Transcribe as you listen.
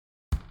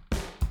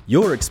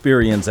Your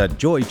experience at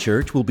Joy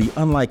Church will be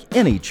unlike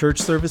any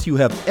church service you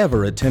have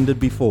ever attended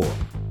before.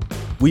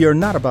 We are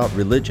not about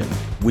religion.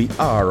 We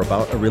are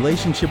about a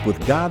relationship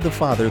with God the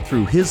Father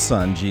through His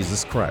Son,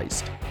 Jesus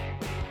Christ.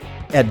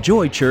 At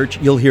Joy Church,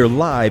 you'll hear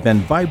live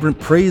and vibrant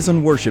praise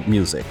and worship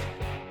music.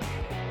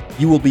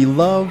 You will be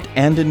loved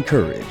and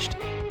encouraged.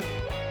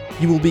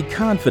 You will be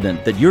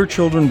confident that your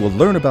children will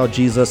learn about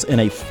Jesus in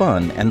a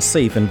fun and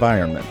safe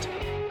environment.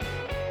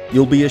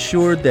 You'll be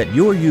assured that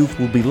your youth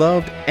will be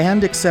loved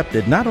and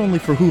accepted not only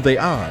for who they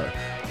are,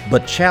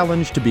 but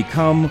challenged to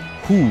become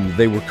who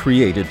they were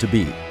created to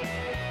be.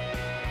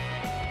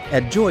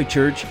 At Joy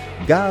Church,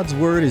 God's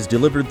Word is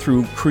delivered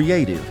through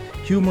creative,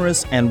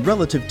 humorous, and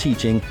relative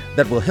teaching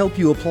that will help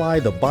you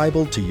apply the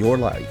Bible to your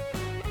life.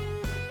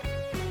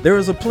 There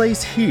is a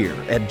place here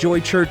at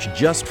Joy Church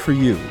just for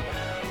you,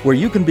 where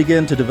you can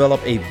begin to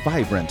develop a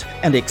vibrant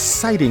and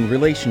exciting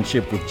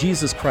relationship with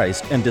Jesus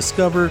Christ and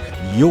discover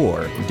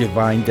your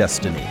divine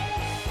destiny.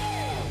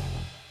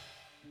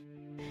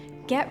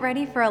 Get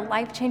ready for a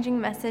life-changing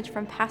message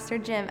from Pastor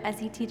Jim as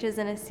he teaches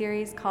in a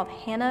series called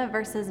Hannah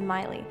versus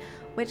Miley.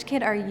 Which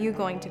kid are you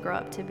going to grow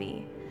up to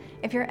be?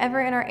 If you're ever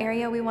in our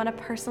area, we want to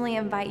personally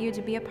invite you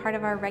to be a part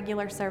of our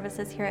regular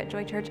services here at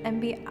Joy Church and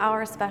be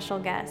our special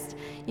guest.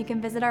 You can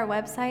visit our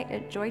website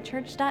at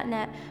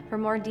joychurch.net for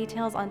more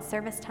details on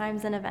service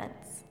times and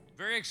events.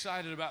 Very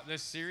excited about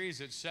this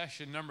series. It's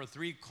session number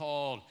 3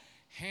 called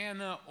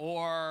Hannah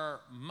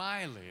or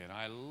Miley. And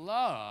I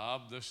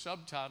love the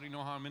subtitle. You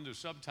know how I'm into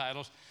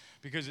subtitles,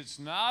 because it's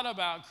not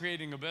about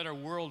creating a better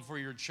world for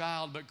your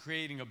child, but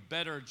creating a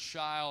better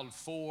child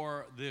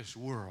for this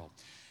world.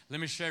 Let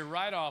me say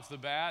right off the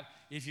bat,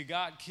 if you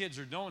got kids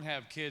or don't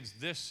have kids,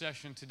 this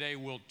session today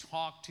will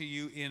talk to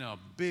you in a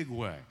big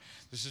way.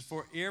 This is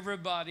for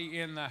everybody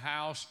in the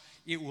house.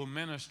 It will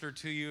minister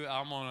to you.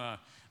 I'm going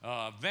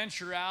to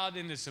venture out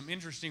into some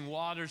interesting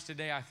waters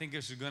today. I think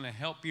this is going to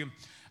help you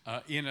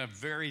in a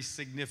very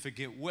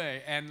significant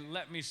way. And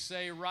let me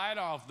say right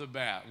off the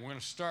bat, we're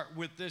going to start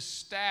with this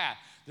stat.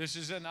 This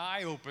is an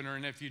eye-opener,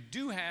 and if you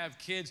do have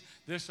kids,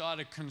 this ought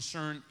to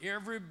concern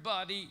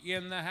everybody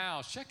in the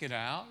house. Check it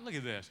out. Look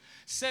at this.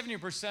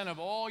 70% of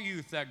all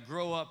youth that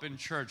grow up in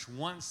church,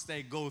 once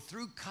they go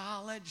through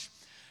college,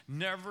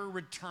 never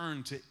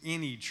return to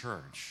any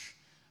church.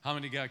 How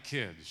many got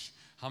kids?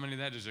 How many of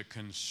that is a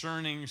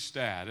concerning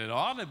stat? It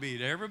ought to be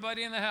to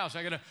everybody in the house.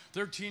 I got a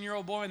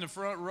 13-year-old boy in the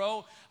front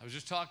row. I was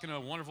just talking to a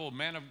wonderful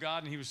man of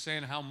God, and he was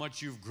saying how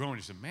much you've grown.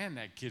 He said, man,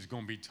 that kid's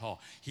going to be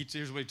tall.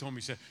 Here's what he told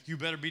me. He said, you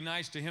better be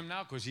nice to him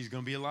now because he's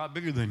going to be a lot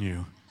bigger than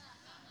you.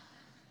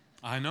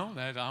 I know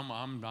that.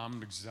 I'm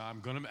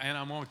going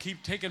to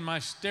keep taking my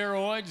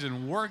steroids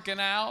and working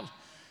out,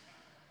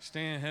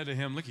 staying ahead of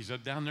him. Look, he's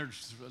up down there.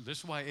 This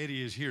is why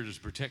Eddie is here, to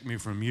protect me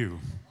from you.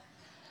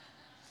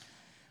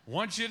 I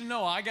want you to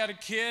know I got a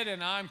kid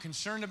and I'm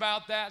concerned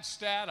about that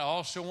stat. I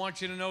also want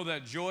you to know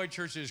that Joy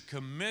Church is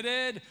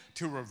committed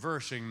to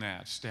reversing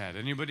that stat.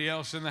 Anybody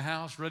else in the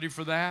house ready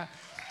for that?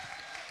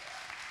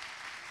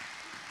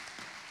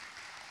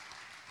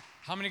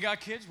 How many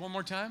got kids? One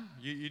more time.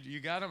 You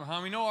got them? How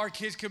many know our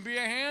kids can be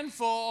a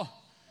handful?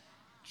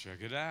 Check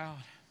it out.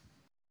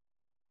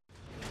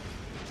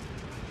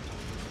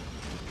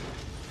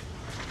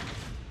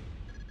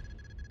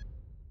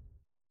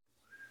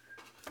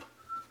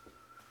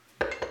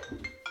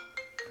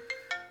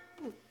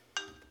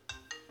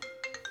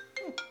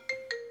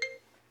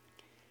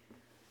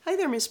 Hi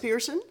there, Miss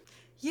Pearson.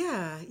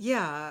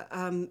 Yeah.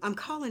 I'm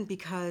calling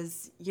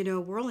because,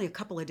 we're only a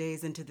couple of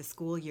days into the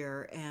school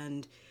year,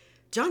 and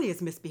Johnny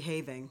is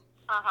misbehaving.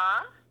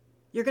 Uh-huh.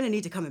 You're going to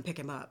need to come and pick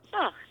him up.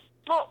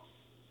 Well,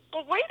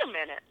 wait a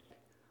minute.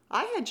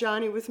 I had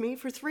Johnny with me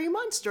for 3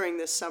 months during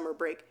this summer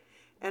break,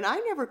 and I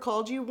never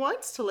called you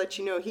once to let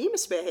you know he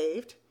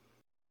misbehaved.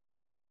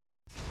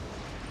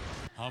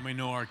 How many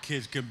know our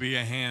kids can be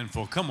a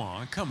handful? Come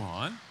on.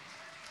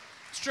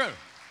 It's true.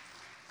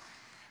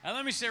 And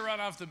let me say right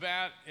off the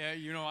bat,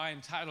 I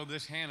entitled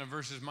this Hannah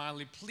versus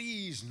Miley.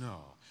 Please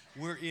know,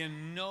 we're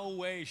in no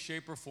way,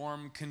 shape, or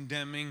form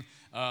condemning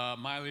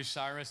Miley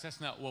Cyrus. That's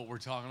not what we're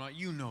talking about.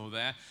 You know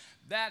that.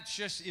 That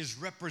just is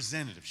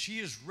representative. She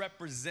is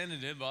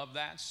representative of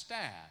that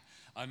stat.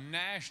 A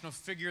national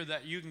figure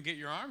that you can get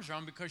your arms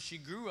around because she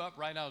grew up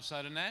right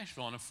outside of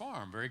Nashville on a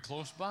farm, very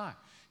close by.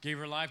 Gave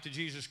her life to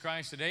Jesus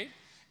Christ at 8,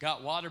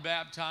 got water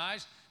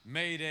baptized,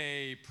 made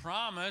a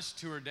promise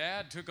to her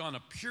dad, took on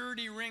a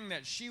purity ring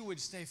that she would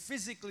stay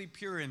physically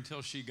pure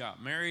until she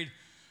got married,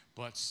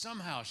 but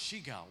somehow she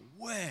got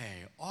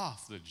way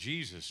off the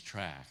Jesus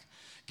track.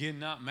 Again,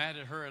 not mad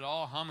at her at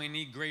all. How many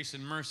need grace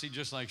and mercy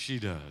just like she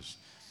does?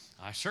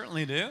 I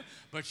certainly do,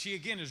 but she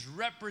again is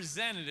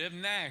representative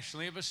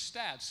nationally of a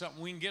stat, something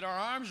we can get our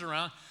arms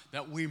around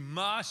that we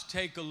must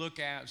take a look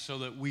at so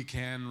that we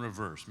can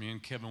reverse. Me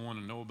and Kevin want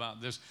to know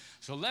about this.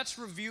 So let's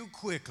review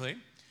quickly.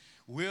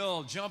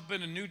 We'll jump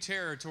into new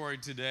territory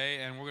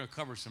today, and we're going to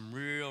cover some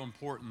real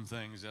important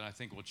things that I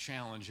think will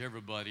challenge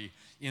everybody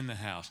in the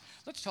house.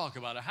 Let's talk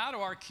about it. How do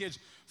our kids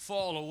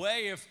fall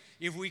away?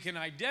 If we can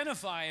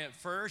identify it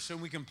first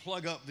and we can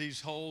plug up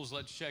these holes,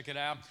 let's check it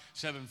out.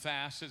 7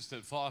 facets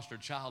that foster a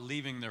child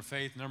leaving their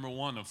faith. Number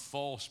 1, a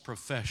false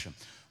profession.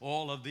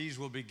 All of these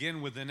will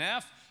begin with an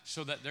F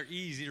so that they're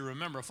easy to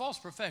remember. A false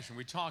profession,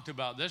 we talked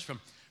about this from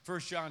 1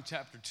 John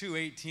chapter 2,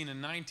 18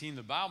 and 19.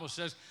 The Bible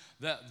says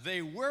that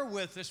they were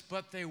with us,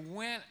 but they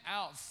went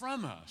out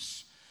from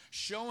us,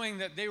 showing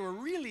that they were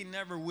really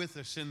never with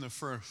us in the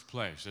first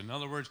place. In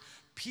other words,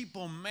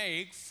 people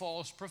make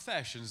false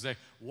professions. They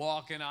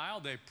walk an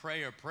aisle, they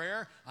pray a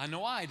prayer. I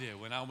know I did.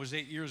 When I was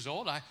 8 years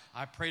old, I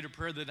prayed a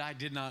prayer that I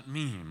did not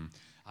mean.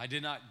 I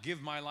did not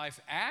give my life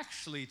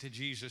actually to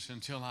Jesus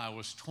until I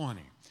was 20.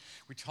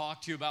 We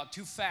talked to you about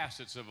 2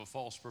 facets of a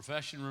false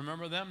profession.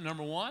 Remember them?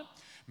 Number 1,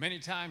 many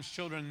times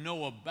children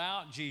know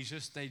about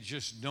Jesus, they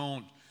just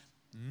don't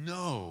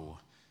know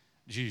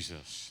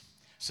Jesus.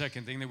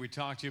 Second thing that we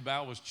talked to you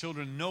about was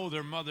children know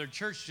their mother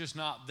church, just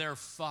not their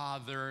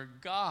father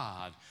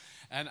God.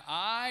 And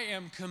I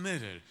am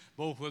committed,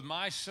 both with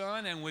my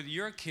son and with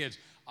your kids,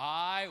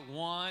 I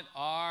want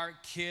our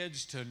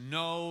kids to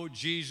know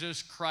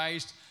Jesus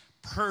Christ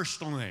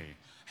personally,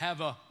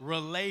 have a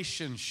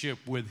relationship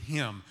with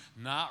him,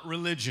 not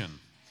religion.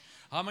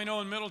 How many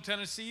know in Middle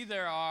Tennessee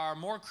there are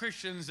more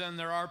Christians than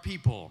there are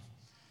people?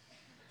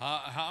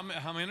 How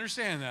many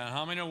understand that?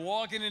 How many know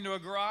walking into a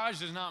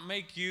garage does not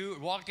make you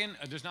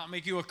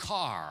a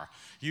car?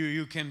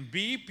 You can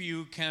beep,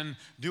 you can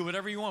do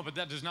whatever you want, but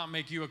that does not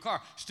make you a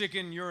car.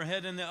 Sticking your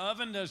head in the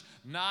oven does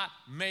not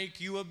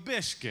make you a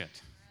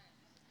biscuit.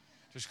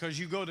 Just because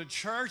you go to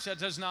church, that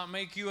does not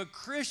make you a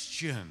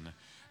Christian.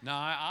 Now,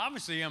 I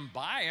obviously am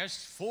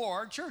biased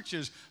for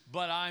churches,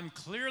 but I'm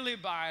clearly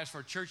biased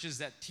for churches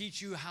that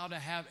teach you how to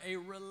have a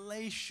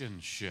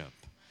relationship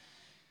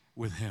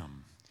with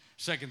him.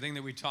 Second thing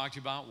that we talked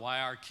about, why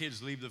our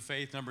kids leave the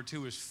faith, number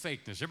 2, is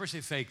fakeness.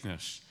 Everybody say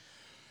fakeness.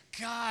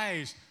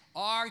 Guys,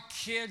 our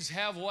kids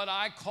have what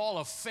I call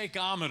a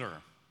fakeometer.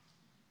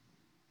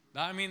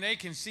 I mean, they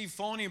can see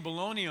phony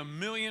baloney a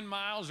million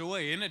miles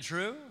away. Isn't it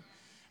true?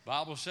 The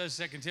Bible says,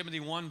 2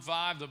 Timothy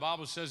 1:5, the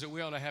Bible says that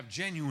we ought to have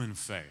genuine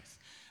faith.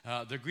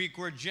 The Greek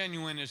word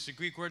genuine is the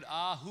Greek word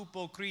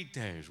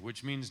ahupokrites,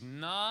 which means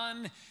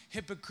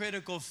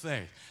non-hypocritical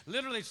faith.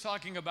 Literally, it's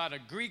talking about a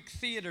Greek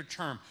theater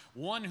term,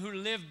 one who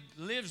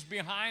lives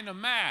behind a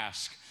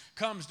mask,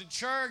 comes to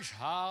church,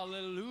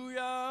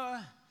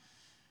 hallelujah,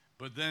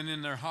 but then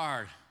in their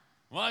heart,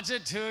 what's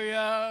it to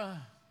you?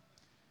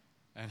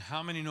 And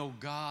how many know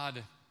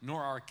God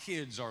nor our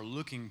kids are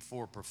looking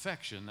for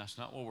perfection? That's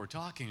not what we're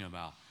talking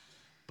about.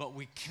 But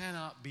we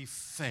cannot be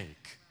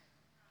fake.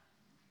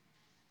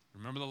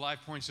 Remember the life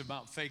points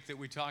about fake that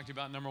we talked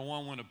about? Number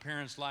 1, when a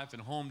parent's life at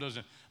home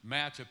doesn't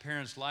match a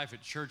parent's life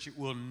at church, it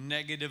will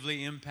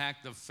negatively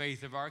impact the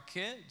faith of our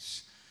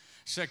kids.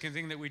 Second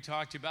thing that we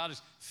talked about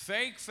is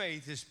fake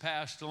faith is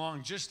passed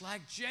along just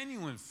like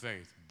genuine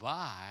faith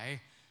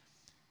by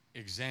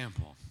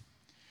example.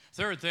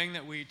 Third thing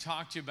that we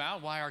talked to you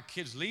about, why our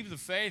kids leave the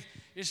faith,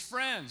 is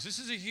friends. This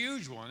is a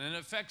huge one, and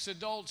it affects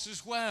adults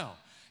as well.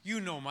 You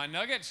know my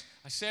nuggets.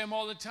 I say them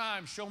all the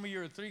time. Show me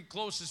your 3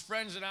 closest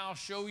friends, and I'll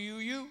show you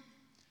you.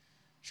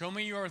 Show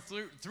me your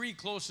 3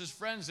 closest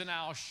friends, and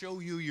I'll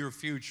show you your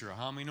future.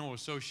 How many know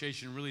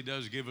association really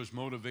does give us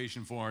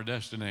motivation for our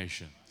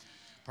destination?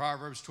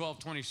 Proverbs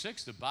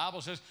 12:26, the Bible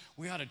says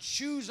we ought to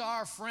choose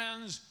our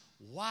friends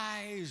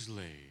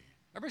wisely.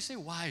 Everybody say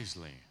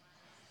wisely.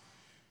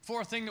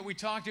 Fourth thing that we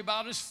talked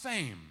about is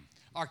fame.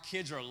 Our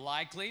kids are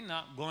likely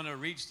not going to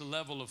reach the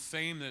level of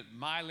fame that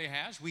Miley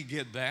has. We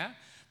get that.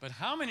 But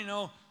how many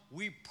know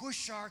we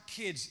push our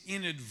kids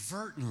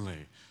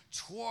inadvertently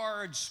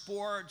towards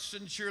sports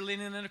and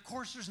cheerleading? And of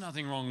course, there's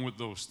nothing wrong with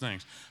those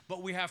things.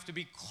 But we have to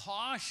be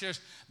cautious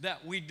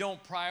that we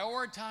don't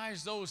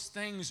prioritize those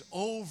things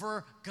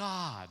over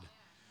God,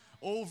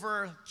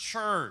 over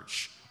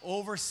church,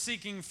 over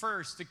seeking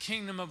first the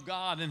kingdom of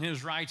God and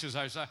his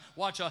righteousness. I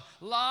watch a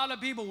lot of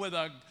people with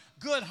a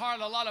good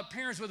heart, a lot of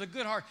parents with a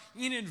good heart,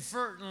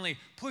 inadvertently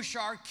push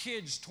our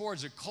kids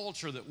towards a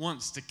culture that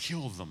wants to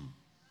kill them.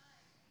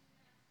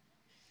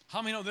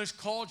 How many know this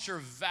culture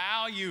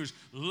values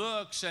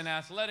looks and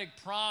athletic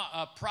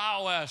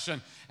prowess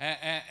and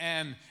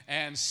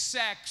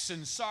sex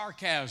and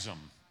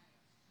sarcasm?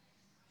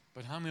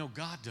 But how many know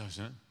God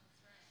doesn't?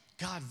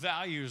 God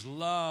values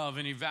love,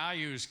 and he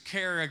values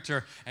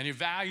character, and he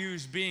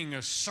values being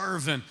a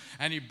servant,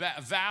 and he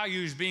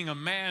values being a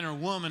man or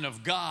woman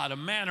of God, a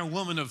man or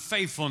woman of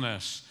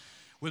faithfulness.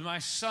 With my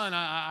son,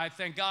 I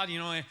thank God,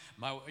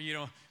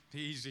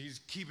 he's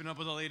keeping up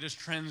with the latest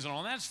trends and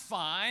all. That's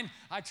fine.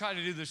 I try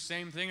to do the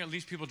same thing. At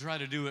least people try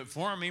to do it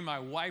for me. My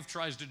wife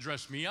tries to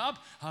dress me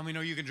up. How many know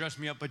you can dress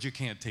me up, but you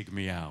can't take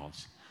me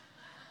out?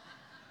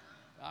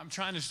 I'm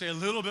trying to stay a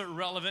little bit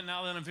relevant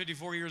now that I'm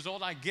 54 years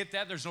old. I get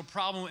that. There's no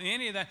problem with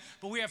any of that.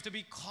 But we have to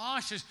be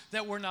cautious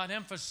that we're not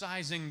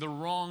emphasizing the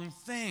wrong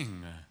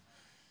thing.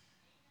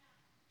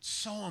 It's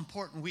so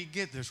important we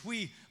get this.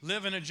 We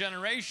live in a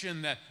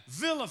generation that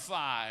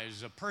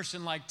vilifies a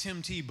person like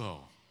Tim Tebow,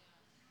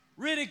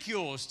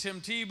 ridicules Tim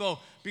Tebow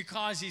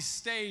because he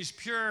stays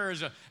pure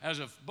as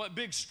a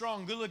big,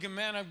 strong, good-looking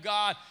man of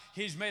God.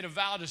 He's made a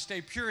vow to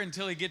stay pure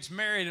until he gets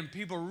married, and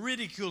people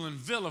ridicule and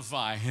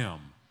vilify him.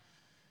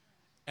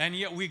 And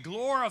yet we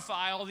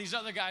glorify all these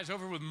other guys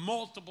over with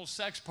multiple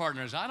sex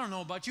partners. I don't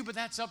know about you, but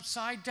that's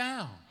upside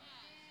down.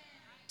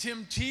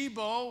 Tim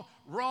Tebow,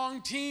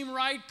 wrong team,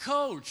 right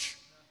coach.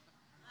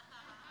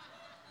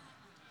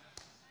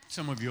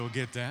 Some of you will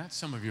get that.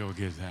 Some of you will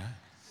get that.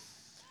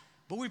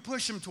 But we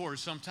push them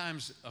towards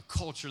sometimes a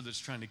culture that's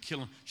trying to kill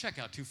them. Check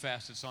out two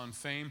facets on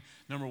fame.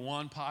 Number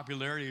one,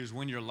 popularity is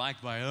when you're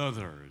liked by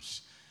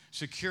others.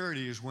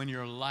 Security is when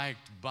you're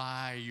liked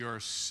by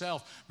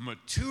yourself.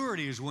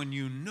 Maturity is when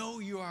you know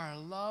you are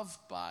loved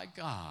by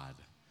God.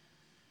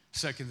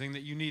 Second thing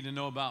that you need to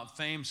know about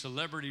fame,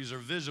 celebrities are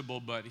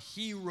visible, but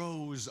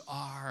heroes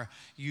are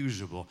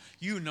usable.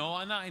 You know,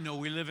 and I know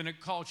we live in a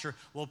culture,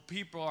 well,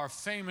 people are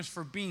famous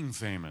for being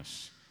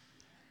famous.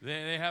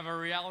 They have a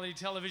reality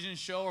television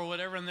show or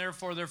whatever, and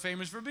therefore they're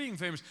famous for being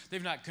famous.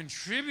 They've not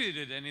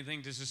contributed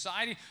anything to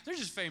society. They're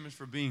just famous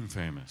for being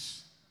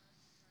famous.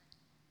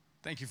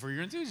 Thank you for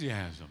your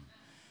enthusiasm.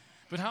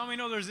 But how many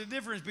know there's a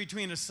difference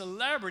between a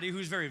celebrity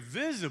who's very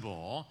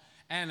visible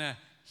and a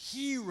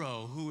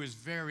hero who is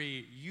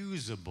very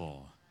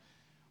usable?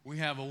 We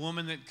have a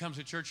woman that comes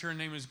to church. Her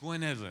name is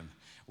Gwen Edlin.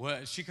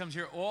 Well, she comes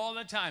here all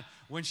the time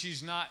when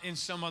she's not in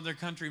some other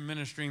country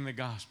ministering the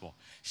gospel.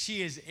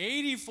 She is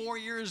 84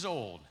 years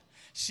old.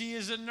 She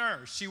is a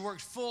nurse. She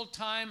works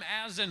full-time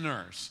as a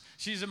nurse.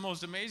 She's the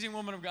most amazing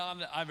woman of God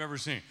that I've ever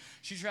seen.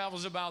 She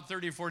travels about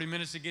 30 or 40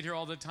 minutes to get here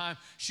all the time.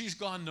 She's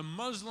gone to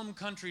Muslim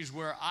countries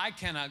where I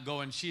cannot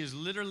go, and she has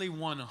literally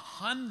won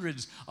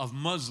hundreds of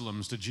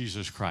Muslims to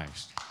Jesus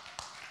Christ.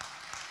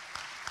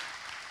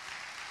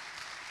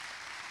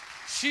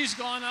 She's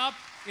gone up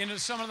into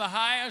some of the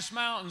highest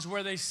mountains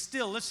where they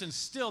still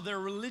their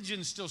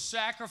religion still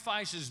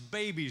sacrifices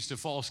babies to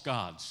false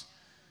gods.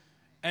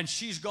 And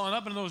she's gone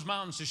up into those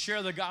mountains to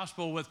share the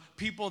gospel with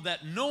people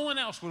that no one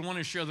else would want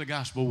to share the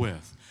gospel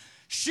with.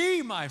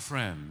 She, my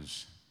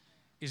friends,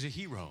 is a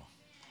hero.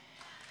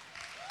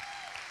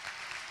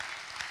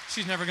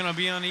 She's never going to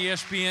be on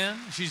ESPN.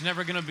 She's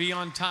never going to be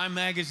on Time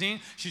Magazine.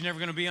 She's never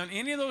going to be on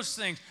any of those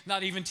things,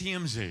 not even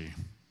TMZ.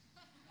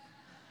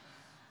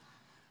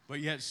 But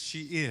yet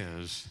she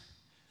is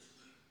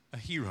a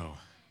hero.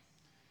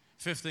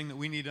 Fifth thing that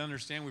we need to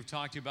understand, we've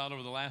talked to you about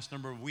over the last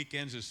number of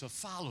weekends, is the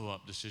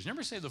follow-up decision.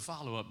 Remember, say the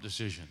follow-up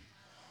decision.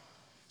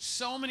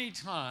 So many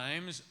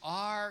times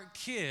our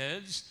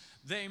kids,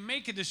 they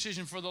make a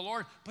decision for the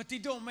Lord, but they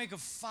don't make a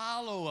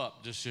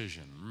follow-up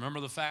decision. Remember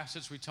the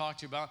facets we talked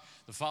to you about,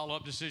 the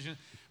follow-up decision?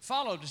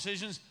 Follow-up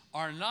decisions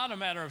are not a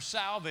matter of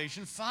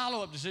salvation.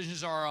 Follow-up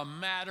decisions are a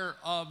matter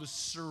of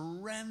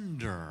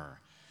surrender.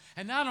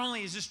 And not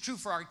only is this true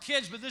for our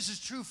kids, but this is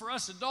true for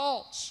us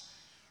adults.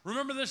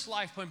 Remember this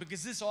life point,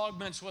 because this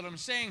augments what I'm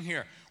saying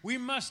here. We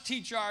must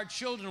teach our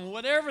children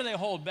whatever they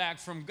hold back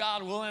from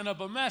God will end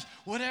up a mess.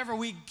 Whatever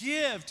we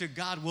give to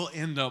God will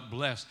end up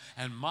blessed.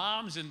 And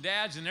moms and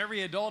dads and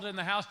every adult in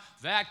the house,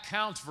 that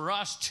counts for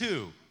us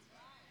too.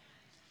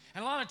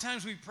 And a lot of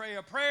times we pray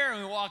a prayer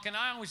and we walk an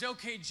aisle and we say,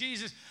 okay,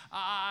 Jesus,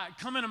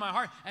 come into my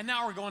heart. And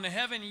now we're going to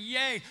heaven,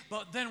 yay.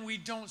 But then we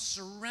don't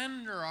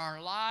surrender our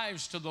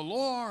lives to the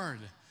Lord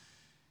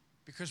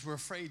because we're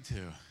afraid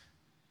to.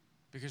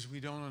 Because we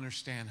don't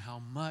understand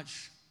how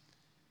much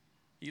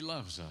He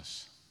loves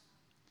us.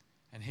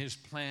 And His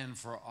plan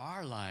for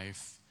our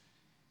life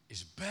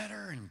is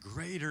better and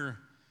greater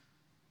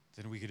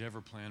than we could ever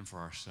plan for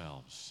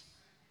ourselves.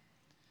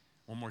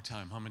 One more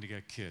time, how many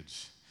got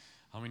kids?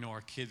 How many know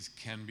our kids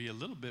can be a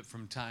little bit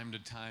from time to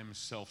time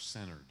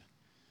self-centered?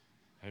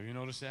 Have you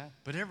noticed that?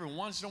 But every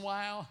once in a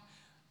while,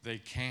 they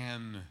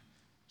can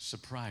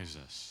surprise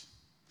us.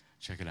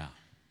 Check it out.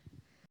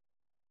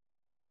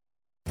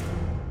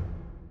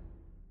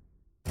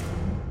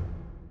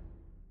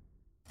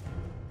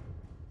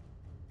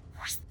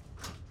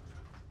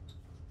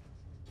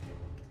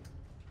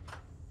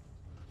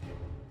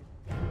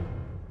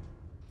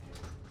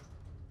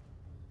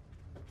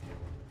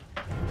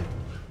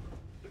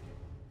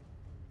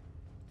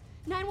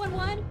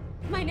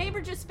 My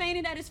neighbor just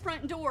fainted at his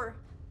front door.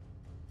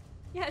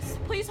 Yes,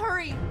 please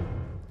hurry.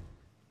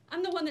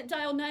 I'm the one that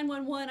dialed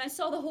 911. I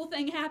saw the whole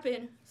thing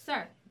happen.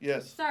 Sir.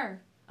 Yes. Sir.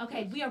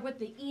 Okay, we are with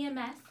the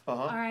EMS.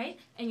 All right?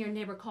 And your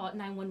neighbor called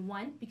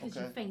 911 because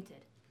you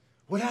fainted.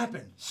 What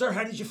happened? Sir,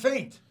 how did you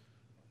faint?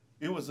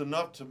 It was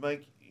enough to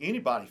make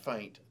anybody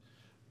faint.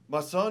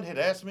 My son had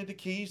asked me the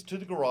keys to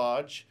the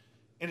garage,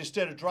 and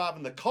instead of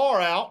driving the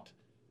car out,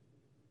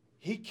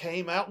 he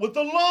came out with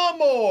the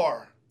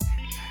lawnmower.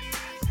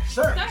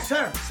 Sir.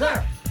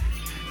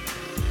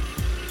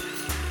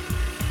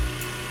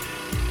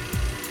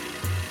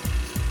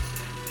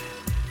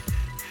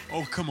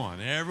 Oh, come on.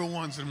 Every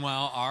once in a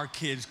while, our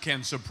kids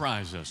can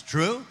surprise us.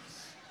 True?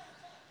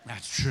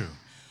 That's true.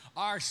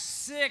 Our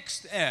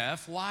sixth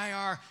F, why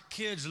our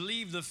kids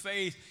leave the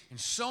faith in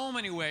so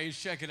many ways,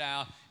 check it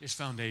out, is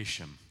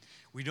foundation.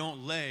 We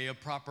don't lay a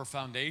proper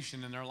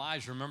foundation in their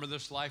lives. Remember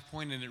this life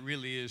point, and it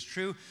really is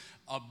true.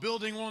 A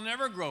building will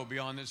never grow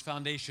beyond its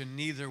foundation,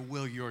 neither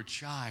will your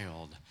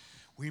child.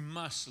 We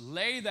must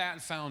lay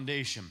that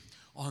foundation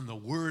on the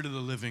Word of the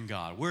living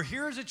God. We're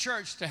here as a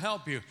church to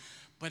help you,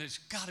 but it's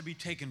got to be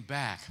taken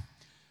back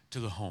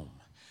to the home.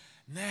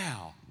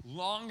 Now,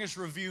 longest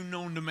review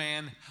known to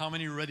man. How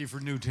many are ready for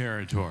new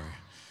territory?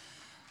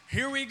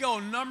 Here we go,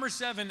 number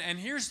 7, and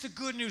here's the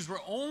good news. We're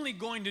only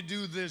going to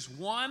do this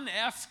one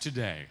F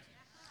today.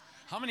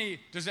 How many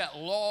does that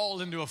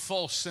lull into a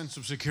false sense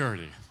of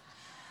security?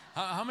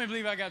 How many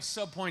believe I got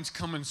subpoints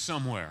coming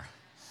somewhere?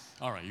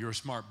 All right, you're a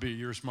smart B,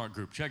 you're a smart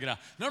group. Check it out.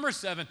 Number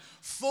 7,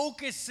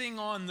 focusing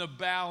on the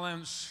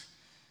balance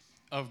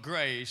of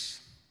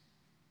grace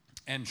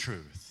and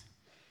truth.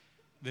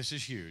 This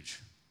is huge.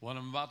 What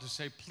I'm about to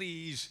say,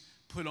 please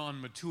put on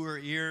mature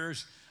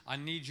ears. I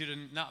need you to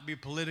not be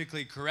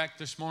politically correct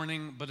this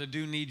morning, but I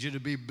do need you to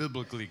be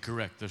biblically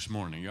correct this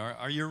morning.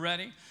 Are you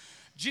ready?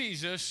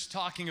 Jesus,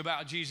 talking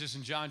about Jesus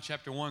in John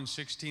chapter 1,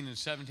 16 and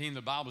 17,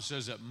 the Bible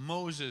says that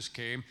Moses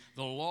came,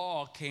 the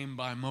law came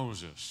by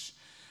Moses.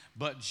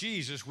 But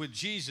with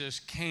Jesus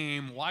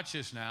came, watch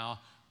this now,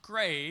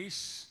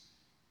 grace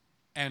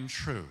and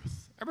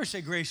truth. Everybody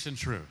say grace and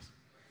truth.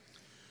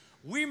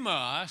 We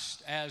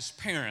must, as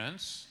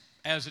parents,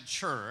 as a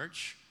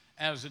church,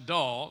 as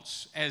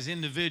adults, as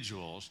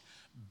individuals,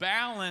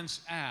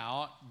 balance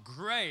out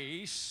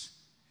grace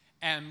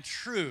and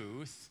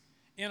truth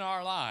in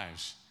our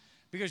lives.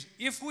 Because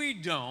if we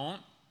don't,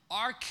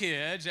 our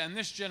kids and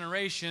this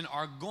generation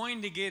are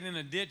going to get in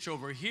a ditch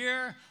over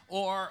here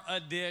or a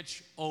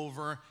ditch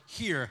over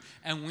here,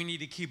 and we need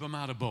to keep them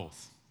out of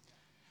both.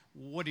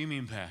 What do you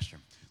mean, Pastor?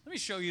 Let me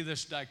show you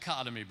this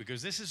dichotomy,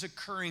 because this is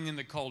occurring in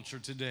the culture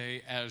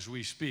today as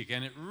we speak,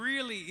 and it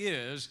really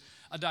is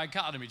a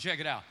dichotomy.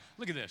 Check it out.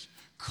 Look at this.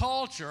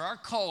 Our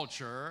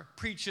culture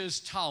preaches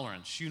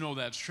tolerance. You know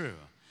that's true.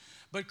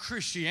 But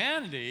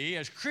Christianity,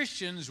 as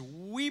Christians,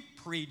 we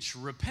preach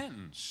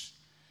repentance.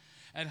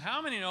 And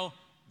how many know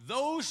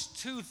those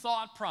two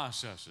thought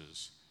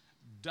processes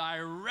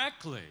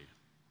directly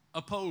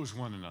oppose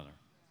one another?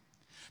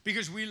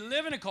 Because we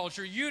live in a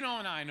culture, you know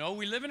and I know,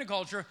 we live in a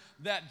culture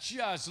that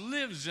just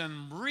lives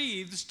and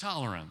breathes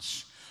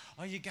tolerance.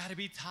 Oh, you got to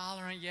be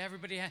tolerant. Yeah,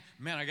 everybody.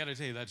 Man, I got to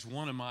tell you, that's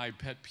one of my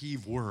pet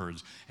peeve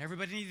words.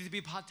 Everybody needs to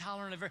be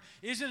tolerant of everything.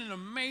 Isn't it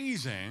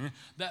amazing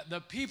that the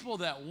people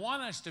that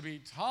want us to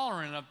be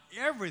tolerant of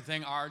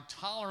everything are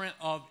tolerant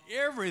of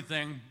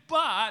everything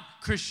but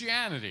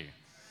Christianity?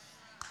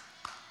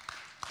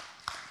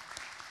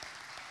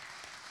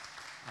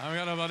 I've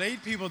got about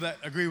 8 people that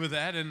agree with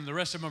that, and the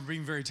rest of them are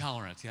being very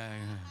tolerant. Yeah.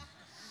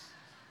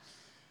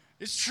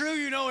 It's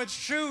true,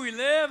 it's true. We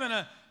live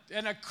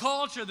in a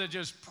culture that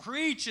just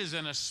preaches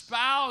and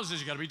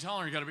espouses, you got to be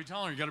tolerant, you got to be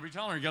tolerant, you got to be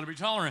tolerant, you got to be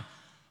tolerant.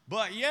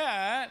 But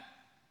yet,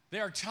 they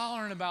are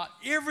tolerant about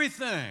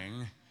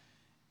everything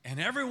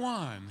and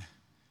everyone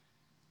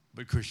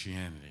but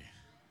Christianity.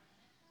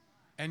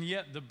 And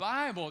yet, the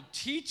Bible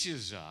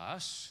teaches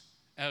us,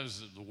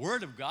 as the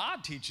Word of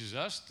God teaches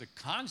us, the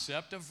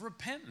concept of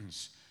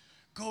repentance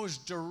goes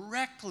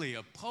directly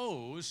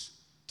opposed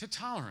to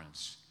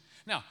tolerance.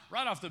 Now,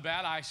 right off the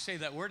bat, I say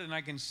that word, and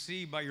I can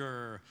see by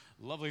your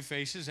lovely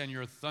faces and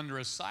your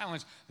thunderous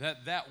silence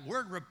that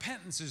word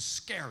repentance is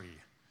scary.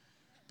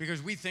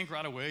 Because we think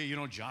right away,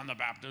 John the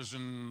Baptist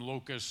and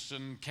locusts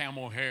and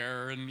camel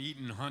hair and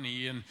eating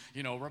honey and,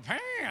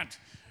 repent.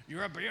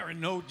 You're a bear.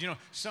 No,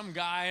 some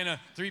guy in a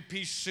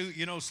 3-piece suit,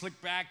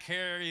 slick back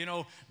hair,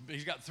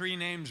 he's got 3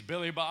 names,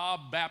 Billy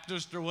Bob,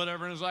 Baptist or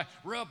whatever, and it's like,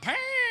 repent,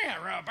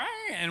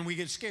 and we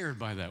get scared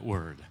by that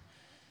word.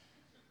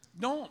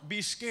 Don't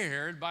be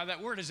scared by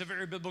that word. It's a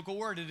very biblical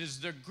word. It is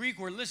the Greek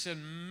word,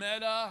 listen,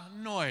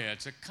 metanoia.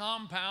 It's a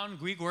compound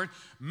Greek word,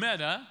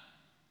 meta,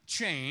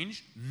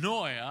 change,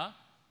 noia,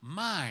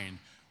 mind.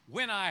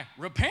 When I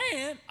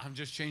repent, I'm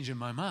just changing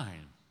my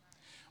mind.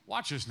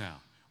 Watch this now.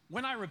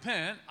 When I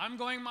repent, I'm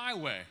going my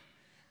way.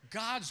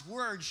 God's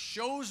word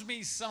shows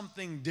me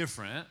something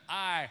different.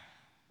 I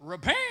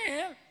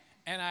repent,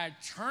 and I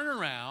turn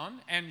around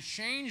and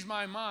change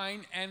my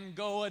mind and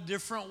go a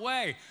different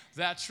way.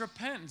 That's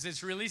repentance.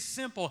 It's really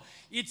simple.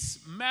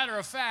 It's, matter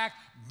of fact,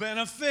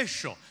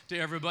 beneficial to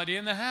everybody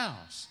in the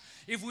house.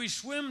 If we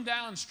swim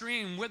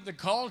downstream with the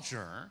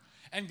culture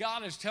and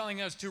God is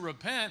telling us to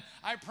repent,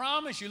 I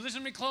promise you, listen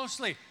to me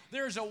closely,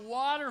 there's a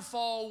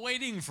waterfall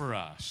waiting for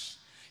us.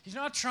 He's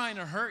not trying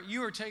to hurt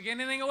you or take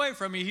anything away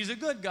from you. He's a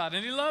good God,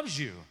 and He loves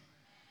you.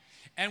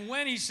 And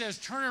when He says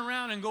turn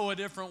around and go a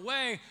different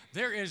way,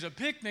 there is a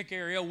picnic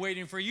area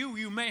waiting for you.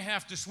 You may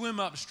have to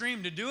swim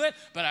upstream to do it,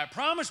 but I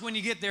promise when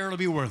you get there, it'll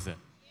be worth it.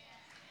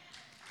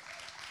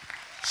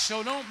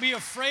 So don't be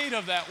afraid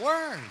of that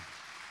word.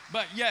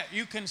 But yet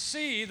you can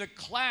see the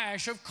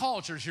clash of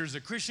cultures. Here's the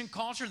Christian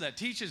culture that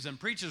teaches and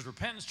preaches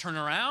repentance, turn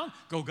around,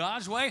 go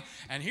God's way.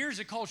 And here's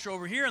a culture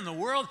over here in the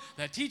world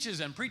that teaches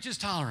and preaches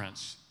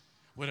tolerance.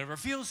 Whatever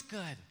feels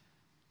good.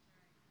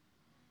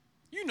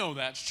 You know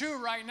that's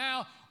true. Right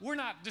now, we're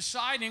not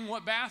deciding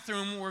what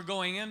bathroom we're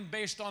going in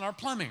based on our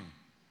plumbing.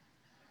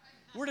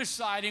 We're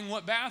deciding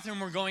what bathroom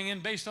we're going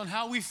in based on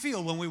how we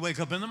feel when we wake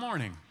up in the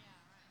morning.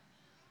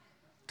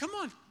 Come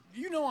on,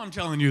 you know I'm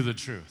telling you the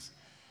truth.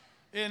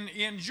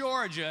 In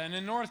Georgia and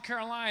in North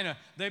Carolina,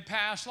 they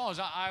passed laws.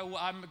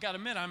 I've got to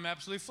admit, I'm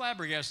absolutely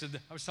flabbergasted.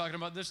 I was talking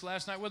about this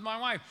last night with my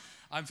wife.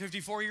 I'm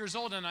 54 years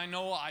old, and I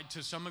know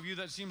to some of you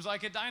that seems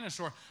like a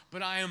dinosaur,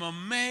 but I am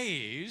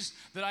amazed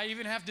that I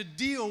even have to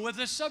deal with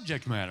this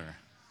subject matter.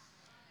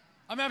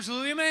 I'm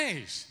absolutely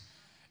amazed.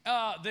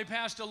 They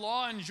passed a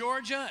law in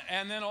Georgia,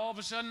 and then all of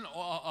a sudden,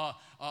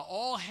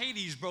 all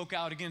Hades broke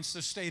out against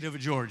the state of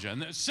Georgia.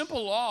 And the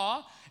simple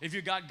law, if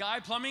you got guy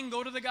plumbing,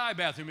 go to the guy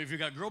bathroom. If you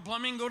got girl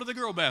plumbing, go to the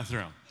girl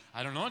bathroom.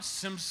 I don't know, it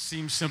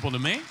seems simple to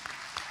me.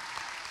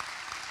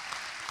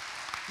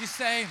 You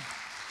say,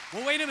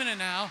 well, wait a minute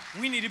now,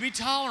 we need to be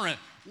tolerant.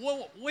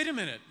 Well, wait a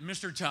minute,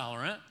 Mr.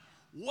 Tolerant.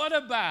 What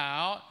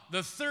about the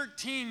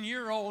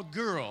 13-year-old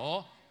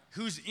girl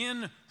who's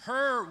in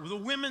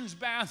the women's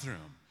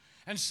bathroom?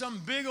 And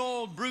some big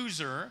old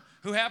bruiser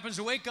who happens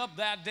to wake up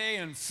that day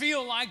and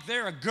feel like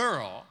they're a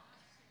girl,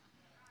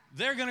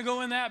 they're going to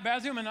go in that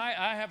bathroom. And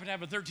I happen to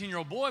have a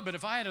 13-year-old boy, but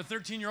if I had a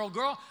 13-year-old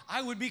girl,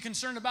 I would be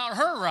concerned about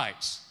her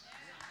rights.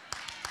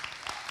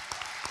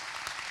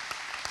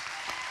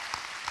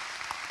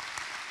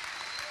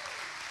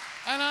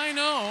 And I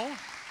know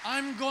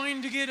I'm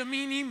going to get a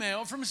mean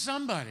email from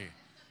somebody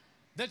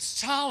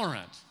that's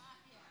tolerant.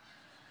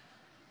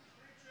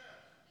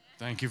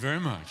 Thank you very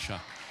much.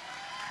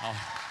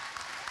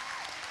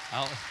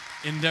 I'll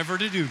endeavor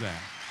to do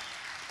that.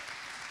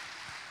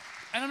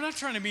 And I'm not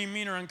trying to be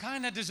mean or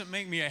unkind. That doesn't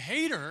make me a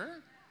hater.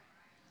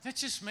 That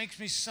just makes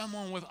me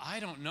someone with,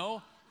 I don't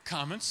know,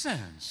 common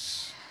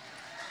sense.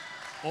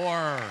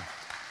 Or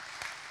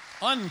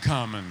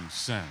uncommon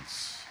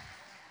sense.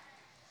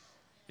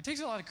 It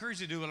takes a lot of courage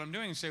to do what I'm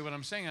doing and say what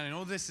I'm saying. And I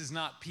know this is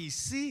not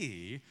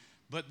PC,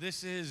 but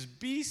this is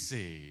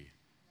BC.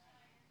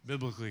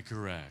 Biblically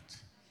correct.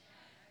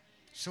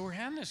 So we're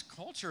having this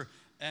culture.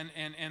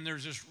 And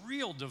there's this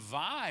real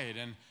divide,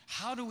 and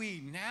how do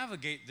we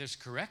navigate this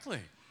correctly?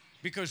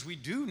 Because we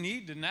do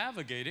need to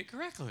navigate it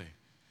correctly.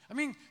 I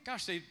mean,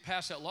 gosh, they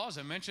passed that law, as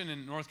I mentioned,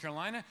 in North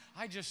Carolina.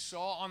 I just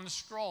saw on the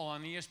scroll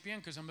on ESPN,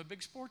 because I'm a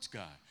big sports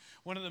guy,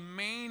 one of the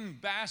main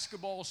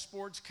basketball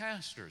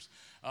sportscasters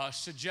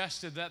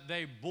suggested that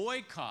they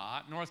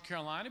boycott North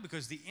Carolina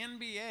because the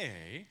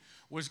NBA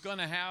was going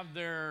to have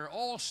their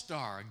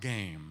all-star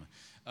game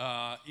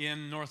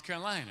in North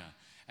Carolina.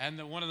 And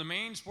one of the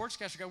main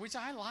sportscasters guys, which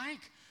I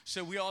like,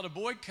 said we ought to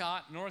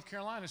boycott North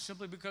Carolina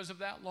simply because of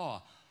that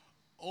law.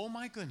 Oh,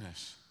 my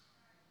goodness.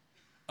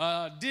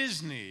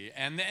 Disney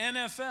and the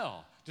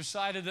NFL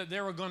decided that they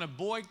were going to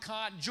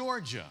boycott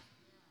Georgia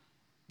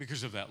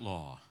because of that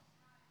law.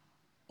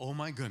 Oh,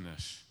 my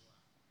goodness.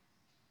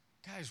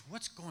 Guys,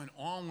 what's going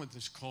on with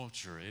this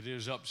culture? It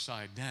is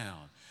upside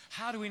down.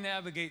 How do we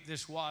navigate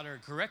this water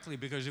correctly?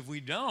 Because if we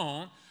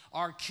don't,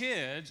 our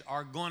kids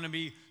are going to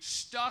be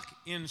stuck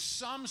in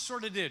some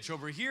sort of ditch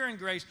over here in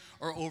grace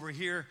or over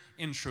here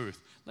in truth.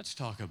 Let's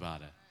talk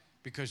about it,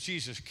 because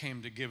Jesus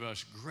came to give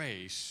us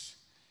grace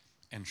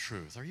and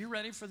truth. Are you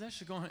ready for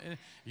this?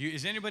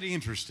 Is anybody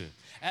interested?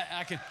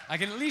 I can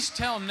at least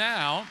tell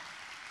now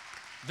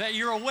that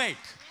you're awake.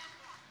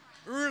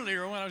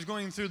 Earlier, when I was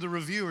going through the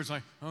review, it's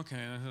like, okay,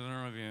 this is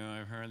a review.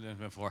 I've heard this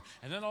before.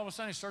 And then all of a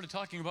sudden, I started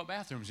talking about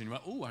bathrooms, and you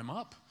went, ooh, I'm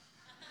up.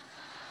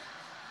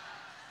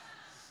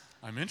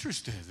 I'm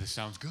interested. This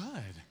sounds good.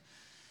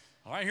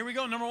 All right, here we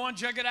go. Number one,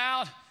 check it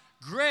out.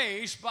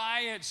 Grace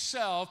by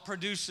itself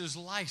produces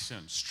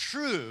license.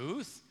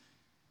 Truth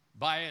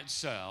by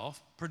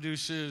itself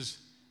produces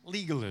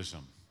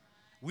legalism.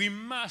 We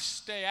must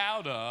stay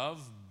out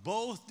of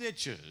both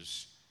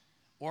ditches,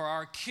 or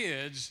our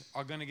kids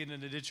are going to get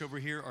in a ditch over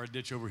here or a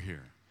ditch over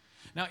here.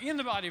 Now, in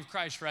the body of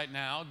Christ right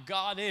now,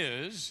 God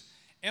is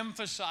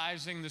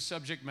emphasizing the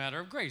subject matter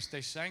of grace. They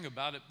sang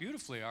about it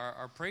beautifully,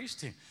 our praise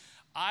team.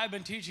 I've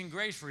been teaching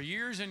grace for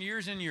years and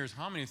years and years.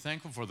 How many are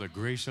thankful for the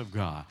grace of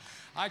God?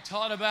 I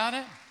taught about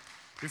it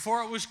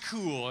before it was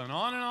cool, and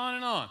on and on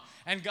and on.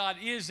 And God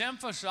is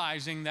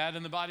emphasizing that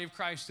in the body of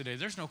Christ today.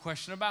 There's no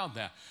question about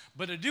that.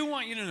 But I do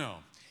want you to know,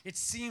 it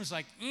seems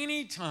like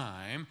any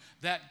time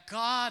that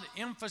God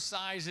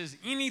emphasizes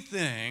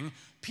anything,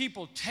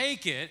 people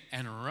take it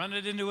and run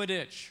it into a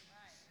ditch.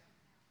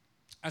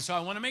 And so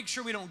I want to make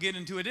sure we don't get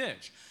into a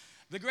ditch.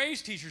 The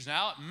grace teachers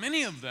now,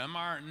 many of them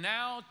are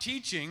now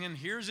teaching, and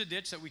here's a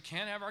ditch that we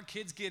can't have our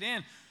kids get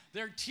in.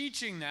 They're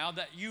teaching now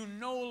that you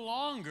no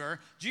longer,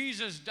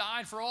 Jesus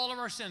died for all of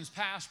our sins,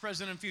 past,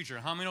 present, and future.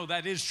 How many know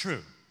that is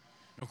true?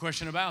 No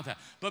question about that.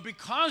 But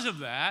because of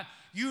that,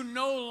 you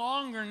no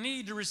longer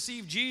need to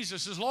receive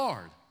Jesus as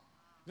Lord.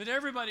 That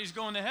everybody's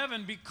going to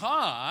heaven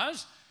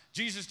because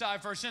Jesus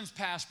died for our sins,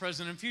 past,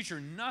 present, and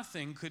future.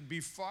 Nothing could be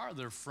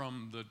farther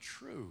from the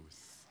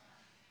truth.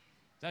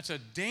 That's a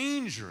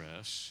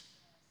dangerous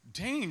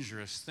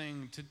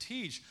thing to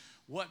teach.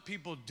 What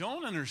people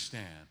don't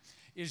understand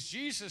is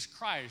Jesus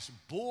Christ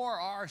bore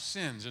our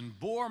sins and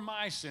bore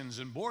my sins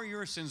and bore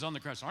your sins on the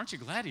cross. Aren't you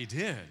glad he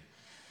did?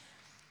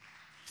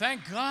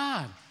 Thank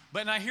God.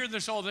 But I hear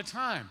this all the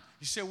time.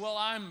 You say, well,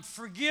 I'm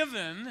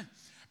forgiven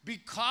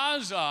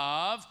because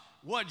of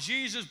what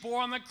Jesus bore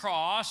on the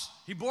cross.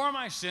 He bore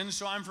my sins,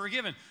 so I'm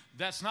forgiven.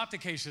 That's not the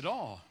case at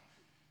all.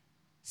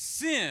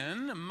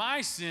 Sin,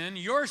 my sin,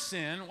 your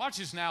sin, watch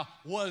this now,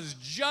 was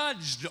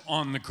judged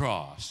on the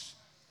cross.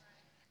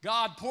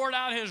 God poured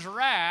out his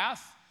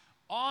wrath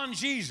on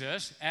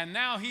Jesus, and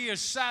now he is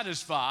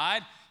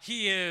satisfied.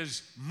 He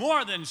is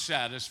more than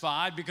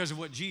satisfied because of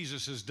what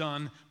Jesus has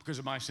done because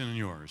of my sin and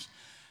yours.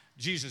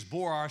 Jesus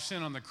bore our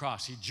sin on the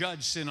cross. He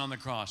judged sin on the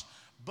cross.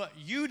 But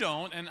you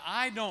don't and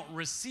I don't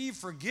receive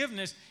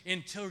forgiveness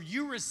until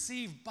you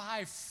receive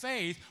by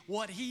faith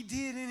what he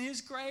did in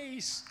his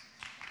grace.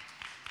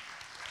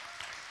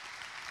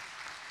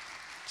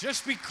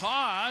 Just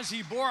because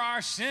he bore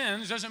our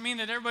sins doesn't mean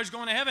that everybody's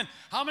going to heaven.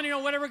 How many know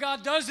whatever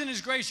God does in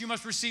his grace you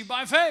must receive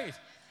by faith?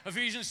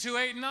 Ephesians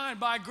 2:8-9,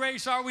 by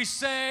grace are we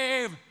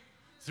saved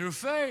through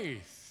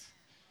faith.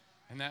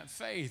 And that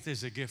faith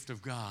is a gift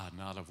of God,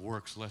 not of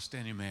works, lest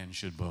any man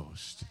should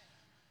boast.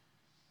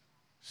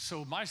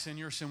 So my sin,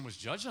 your sin was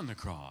judged on the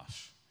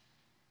cross.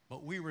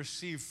 But we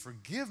receive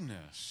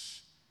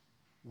forgiveness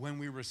when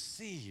we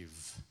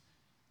receive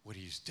what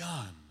he's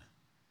done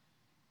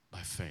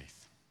by faith.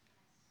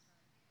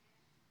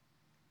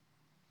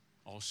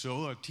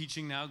 Also, a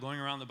teaching now going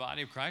around the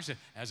body of Christ that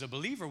as a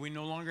believer, we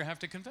no longer have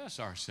to confess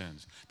our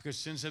sins because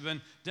sins have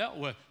been dealt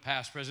with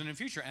past, present, and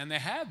future, and they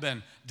have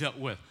been dealt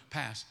with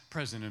past,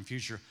 present, and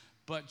future.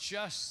 But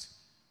just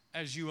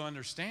as you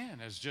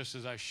understand, just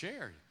as I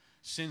shared,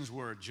 sins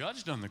were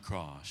judged on the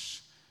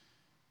cross.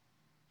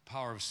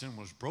 Power of sin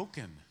was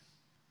broken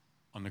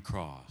on the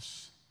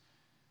cross.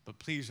 But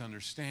please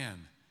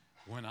understand,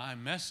 when I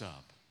mess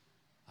up,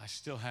 I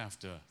still have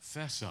to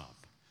fess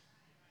up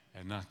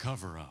and not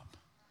cover up.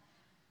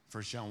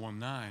 1 John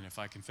 1:9, if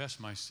I confess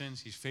my sins,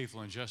 he's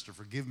faithful and just to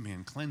forgive me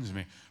and cleanse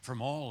me from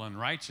all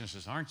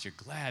unrighteousness. Aren't you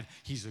glad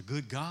he's a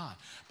good God?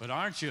 But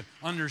aren't you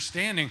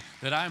understanding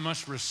that I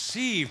must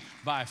receive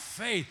by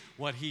faith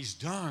what he's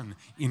done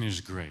in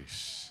his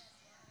grace?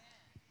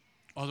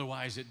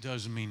 Otherwise, it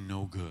does me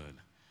no good.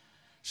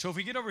 So if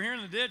we get over here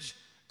in the ditch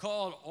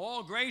called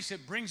all grace,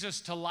 it brings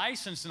us to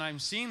license, and I'm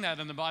seeing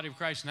that in the body of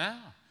Christ now.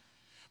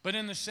 But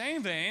in the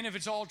same vein, if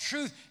it's all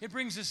truth, it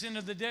brings us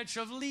into the ditch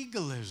of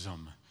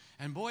legalism.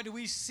 And boy, do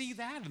we see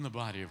that in the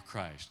body of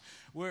Christ,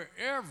 where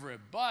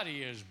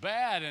everybody is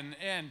bad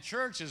and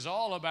church is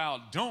all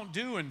about don't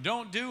do and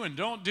don't do and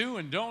don't do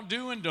and don't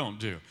do and don't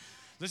do.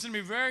 Listen to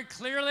me very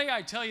clearly.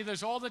 I tell you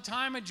this all the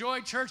time at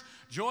Joy Church.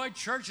 Joy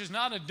Church is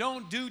not a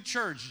don't-do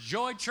church.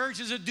 Joy Church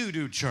is a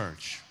do-do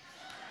church.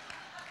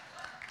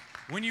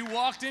 When you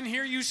walked in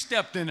here, you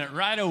stepped in it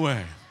right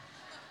away.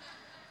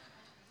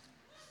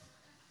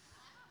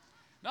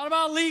 Not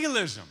about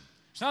legalism.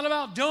 It's not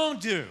about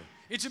don't do.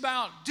 It's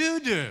about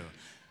do.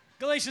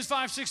 Galatians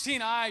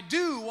 5:16, I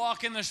do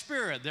walk in the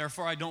Spirit,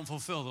 therefore I don't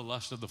fulfill the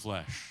lust of the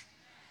flesh.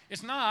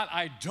 It's not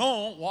I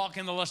don't walk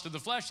in the lust of the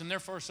flesh, and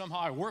therefore somehow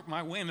I work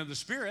my way into the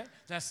Spirit.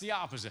 That's the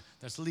opposite.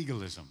 That's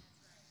legalism.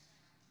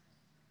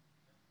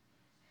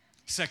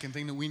 Second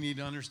thing that we need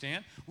to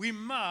understand, we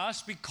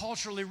must be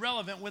culturally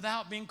relevant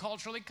without being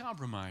culturally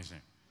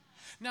compromising.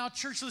 Now,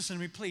 church, listen to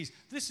me, please.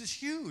 This is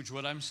huge,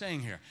 what I'm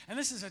saying here. And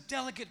this is a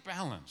delicate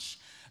balance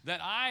that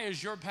I,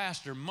 as your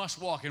pastor, must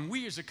walk, and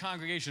we as a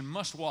congregation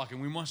must walk,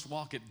 and we must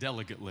walk it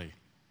delicately.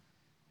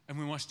 And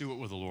we must do it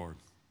with the Lord.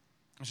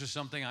 This is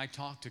something I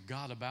talk to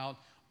God about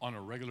on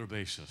a regular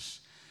basis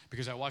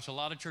because I watch a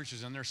lot of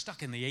churches, and they're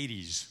stuck in the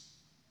 80s.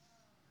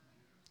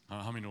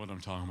 How many know what I'm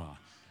talking about?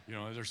 You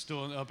know, they're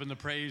still up in the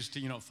praise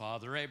to,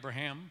 Father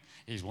Abraham,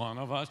 he's one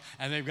of us.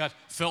 And they've got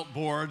felt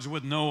boards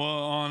with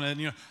Noah on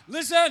it.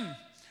 Listen,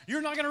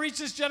 you're not going to reach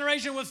this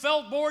generation with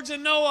felt boards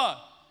and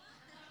Noah.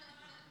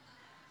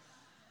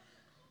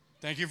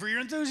 Thank you for your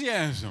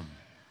enthusiasm.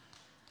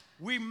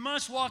 We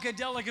must walk a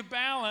delicate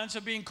balance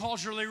of being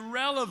culturally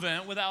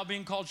relevant without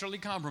being culturally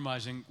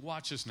compromising.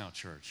 Watch this now,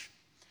 church.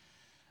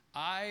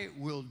 I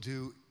will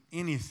do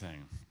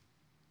anything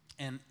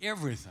and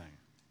everything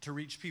to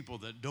reach people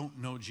that don't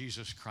know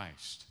Jesus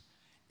Christ,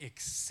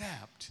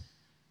 except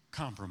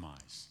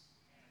compromise.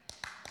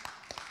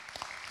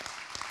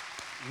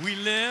 We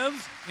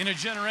live in a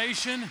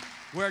generation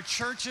where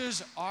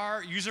churches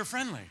are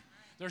user-friendly.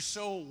 They're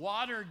so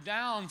watered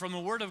down from the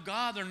Word of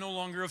God, they're no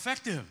longer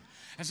effective.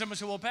 And someone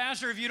said, well,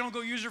 Pastor, if you don't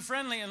go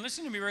user-friendly, and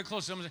listen to me very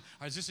close, someone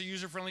said, is this a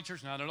user-friendly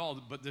church? Not at all,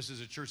 but this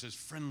is a church that's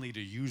friendly to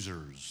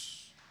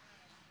users.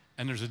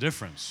 And there's a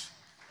difference.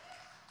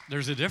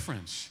 There's a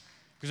difference.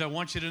 Because I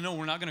want you to know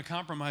we're not going to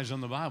compromise on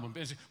the Bible.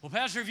 Well,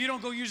 Pastor, if you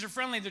don't go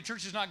user-friendly, the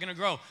church is not going to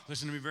grow.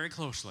 Listen to me very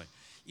closely.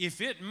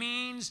 If it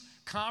means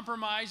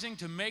compromising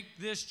to make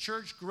this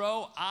church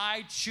grow,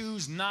 I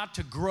choose not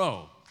to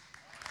grow.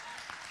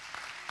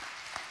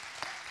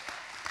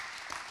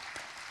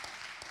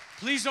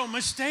 Please don't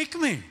mistake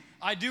me.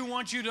 I do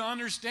want you to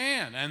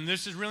understand, and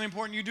this is really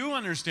important you do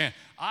understand,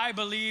 I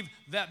believe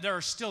that there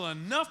are still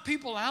enough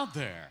people out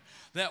there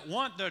that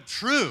want the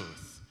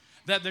truth,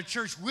 that the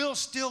church will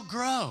still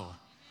grow.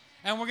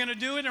 And we're going to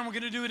do it, and we're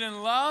going to do it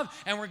in love,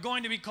 and we're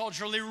going to be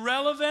culturally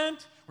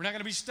relevant. We're not going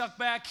to be stuck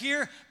back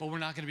here, but we're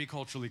not going to be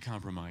culturally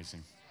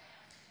compromising.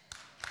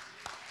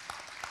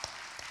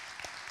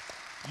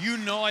 You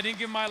know, I didn't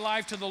give my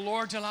life to the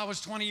Lord till I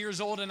was 20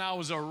 years old, and I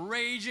was a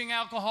raging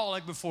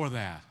alcoholic before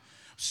that.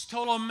 It's a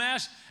total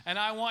mess, and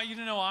I want you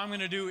to know I'm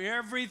going to do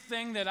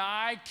everything that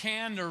I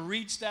can to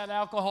reach that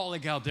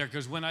alcoholic out there,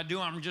 because when I do,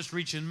 I'm just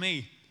reaching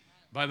me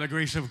by the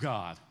grace of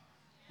God.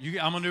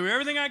 I'm going to do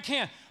everything I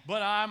can,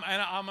 but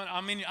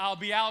I'll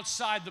be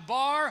outside the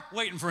bar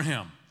waiting for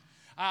him.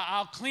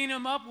 I'll clean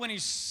him up when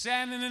he's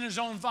standing in his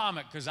own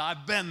vomit, because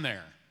I've been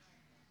there.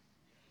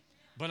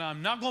 But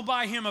I'm not going to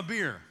buy him a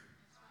beer.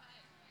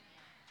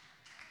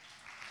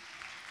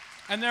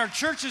 And there are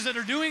churches that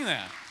are doing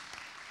that.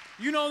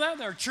 You know that?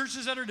 There are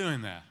churches that are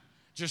doing that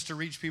just to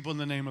reach people in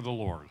the name of the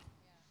Lord.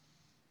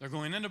 They're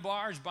going into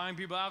bars, buying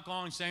people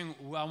alcohol, and saying,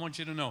 well, I want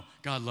you to know,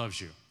 God loves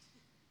you.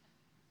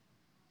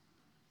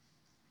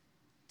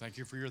 Thank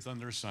you for your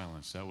thunderous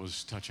silence. That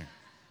was touching.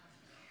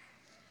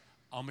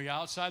 I'll be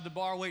outside the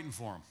bar waiting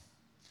for him.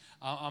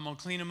 I'm going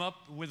to clean him up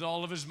with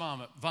all of his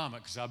vomit,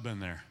 because I've been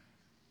there.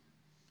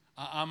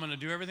 I'm going to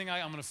do everything.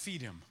 I'm going to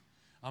feed him.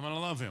 I'm going to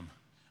love him.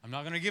 I'm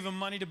not going to give him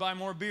money to buy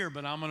more beer,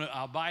 but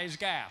I'll buy his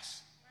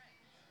gas.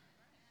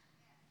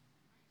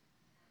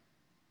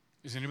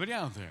 Is anybody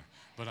out there?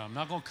 But I'm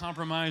not going to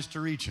compromise to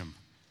reach him.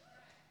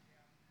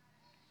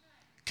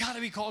 Got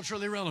to be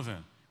culturally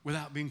relevant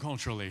without being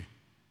culturally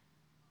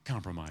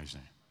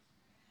compromising.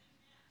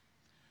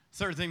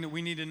 Third thing that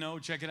we need to know,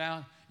 check it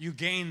out, you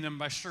gain them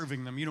by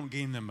serving them. You don't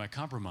gain them by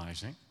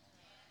compromising.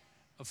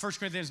 1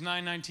 Corinthians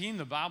 9:19,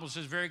 the Bible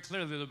says very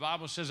clearly, the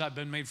Bible says, I've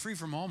been made free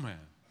from all men.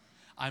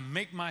 I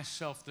make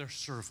myself their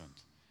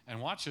servant.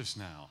 And watch this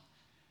now.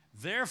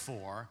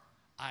 Therefore,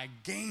 I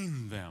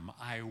gain them,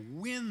 I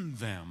win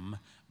them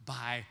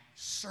by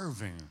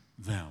serving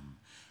them.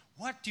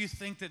 What do you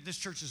think that this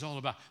church is all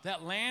about?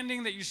 That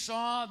landing that you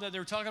saw that they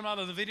were talking about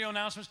in the video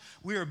announcements,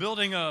 we are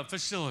building a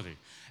facility.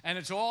 And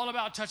it's all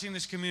about touching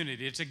this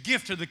community. It's a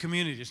gift to the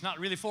community. It's not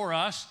really for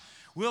us.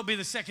 We'll be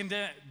the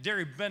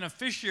secondary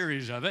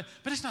beneficiaries of it,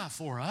 but it's not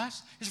for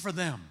us. It's for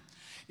them.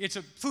 It's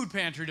a food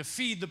pantry to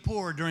feed the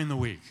poor during the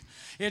week.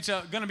 It's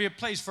going to be a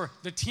place for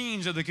the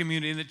teens of the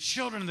community and the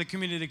children of the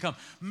community to come.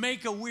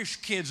 Make-A-Wish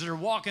kids that are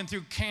walking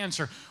through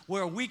cancer,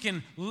 where we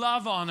can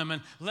love on them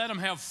and let them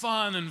have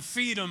fun and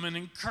feed them and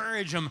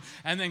encourage them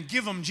and then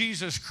give them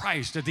Jesus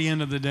Christ at the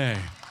end of the day.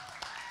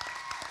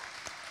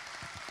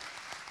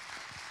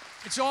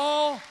 It's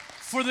all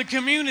for the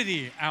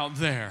community out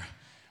there.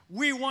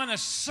 We want to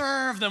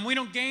serve them. We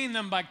don't gain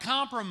them by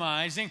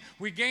compromising.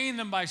 We gain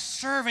them by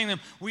serving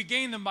them. We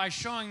gain them by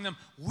showing them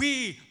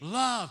we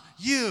love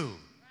you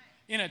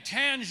in a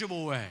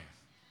tangible way.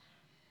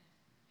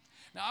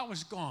 Now, I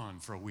was gone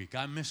for a week.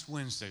 I missed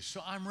Wednesday,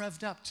 so I'm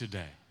revved up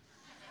today.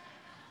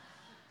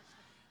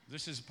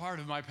 This is part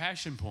of my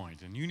passion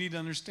point, and you need to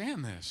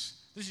understand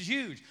this. This is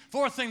huge.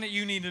 Fourth thing that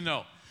you need to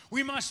know.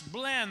 We must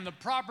blend the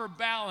proper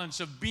balance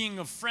of being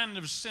a friend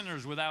of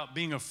sinners without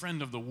being a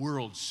friend of the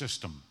world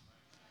system.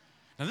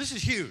 Now, this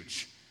is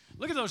huge.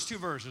 Look at those two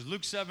verses,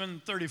 Luke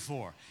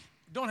 7:34.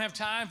 Don't have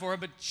time for it,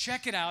 but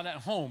check it out at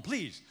home,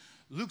 please.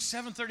 Luke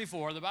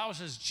 7:34, the Bible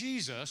says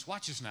Jesus,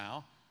 watch this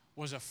now,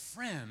 was a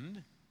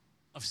friend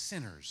of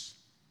sinners.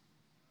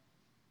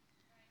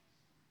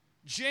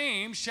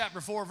 James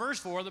chapter 4, verse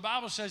 4, the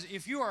Bible says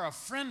if you are a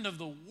friend of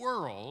the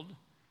world,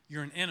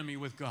 you're an enemy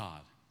with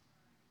God.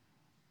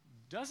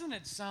 Doesn't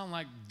it sound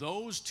like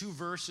those two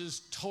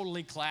verses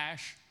totally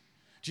clash?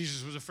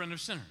 Jesus was a friend of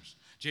sinners.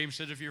 James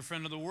said if you're a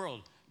friend of the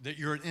world, that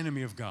you're an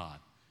enemy of God.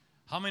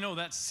 How many know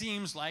that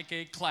seems like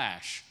a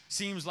clash,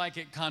 seems like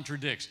it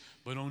contradicts,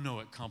 but oh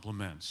no, it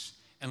complements.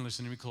 And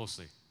listen to me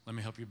closely. Let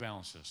me help you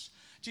balance this.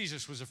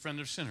 Jesus was a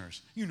friend of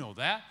sinners. You know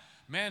that.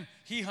 Man,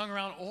 he hung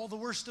around all the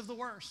worst of the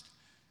worst.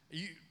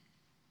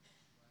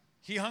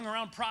 He hung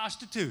around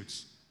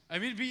prostitutes. I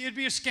mean, it'd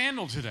be a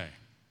scandal today.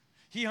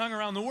 He hung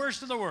around the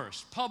worst of the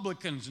worst,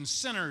 publicans and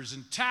sinners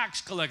and tax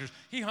collectors.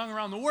 He hung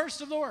around the worst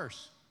of the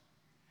worst.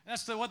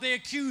 That's what they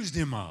accused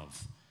him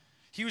of.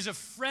 He was a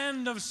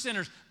friend of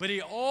sinners, but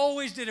he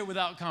always did it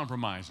without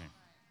compromising.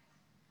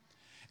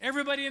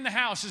 Everybody in the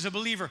house is a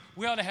believer.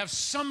 We ought to have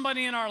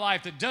somebody in our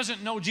life that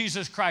doesn't know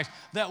Jesus Christ,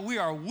 that we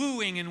are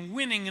wooing and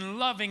winning and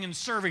loving and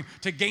serving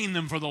to gain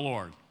them for the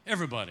Lord.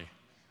 Everybody.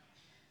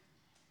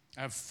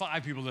 I have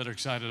 5 people that are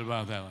excited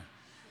about that.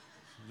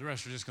 The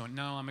rest are just going,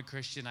 no, I'm a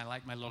Christian. I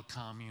like my little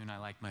commune. I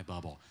like my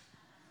bubble.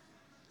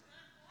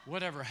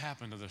 Whatever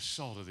happened to the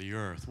salt of the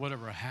earth?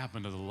 Whatever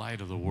happened to the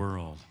light of the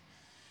world?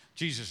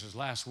 Jesus'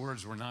 last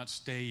words were not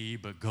stay ye,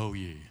 but go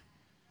ye.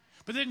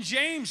 But then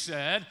James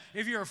said,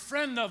 if you're a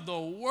friend of the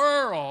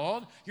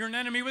world, you're an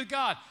enemy with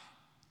God.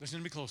 Listen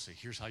to me closely.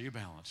 Here's how you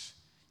balance.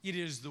 It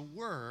is the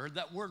word,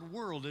 that word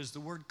world is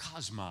the word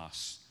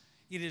cosmos.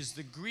 It is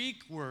the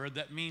Greek word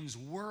that means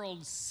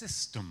world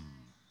system.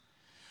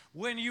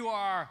 When you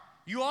ought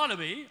to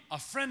be a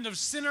friend of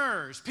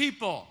sinners,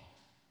 people,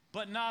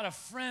 but not a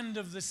friend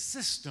of the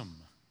system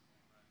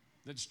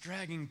that's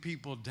dragging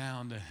people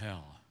down to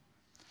hell.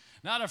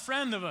 Not a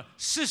friend of a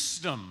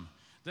system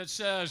that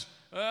says,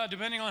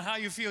 depending on how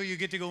you feel, you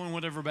get to go in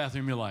whatever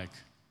bathroom you like.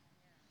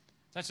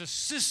 That's a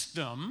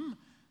system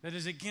that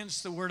is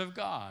against the Word of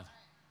God.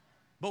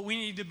 But we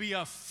need to be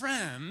a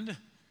friend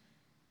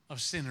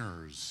of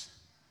sinners.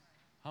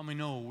 How many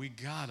know we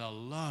gotta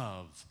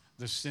love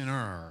the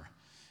sinner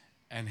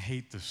and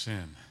hate the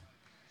sin?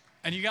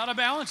 And you gotta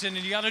balance it, and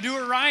you gotta do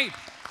it right.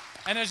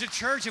 And as a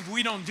church, if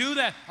we don't do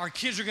that, our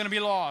kids are gonna be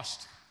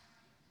lost.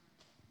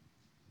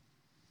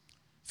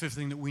 Fifth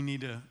thing that we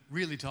need to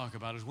really talk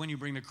about is when you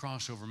bring the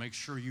cross over, make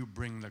sure you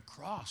bring the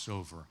cross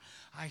over.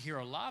 I hear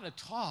a lot of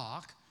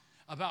talk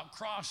about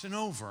crossing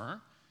over,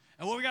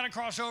 and well, we got to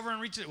cross over and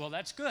reach it. Well,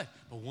 that's good.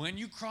 But when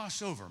you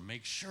cross over,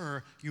 make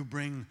sure you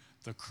bring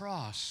the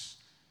cross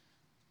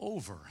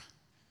over.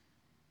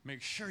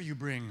 Make sure you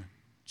bring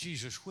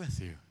Jesus with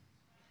you.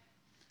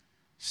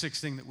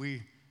 Sixth thing that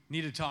we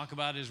need to talk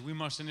about is we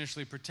must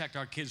initially protect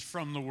our kids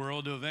from the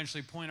world to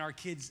eventually point our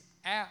kids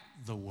at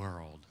the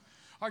world.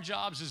 Our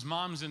jobs as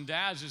moms and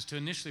dads is to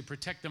initially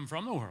protect them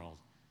from the world.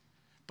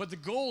 But the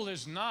goal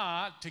is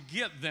not to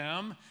get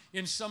them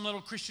in some little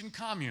Christian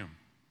commune.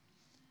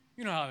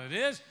 You know how it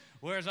is,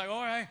 where it's like,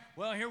 all right,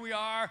 well, here we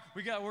are.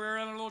 We're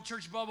in a little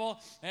church bubble,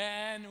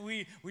 and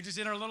we just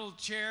in our little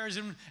chairs,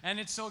 and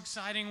it's so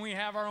exciting. We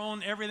have our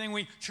own everything.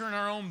 We churn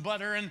our own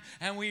butter,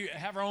 and we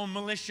have our own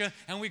militia,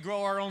 and we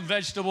grow our own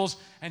vegetables,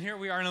 and here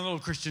we are in a little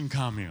Christian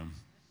commune.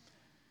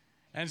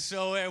 And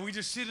so we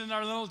just sit in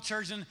our little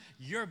church, and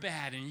you're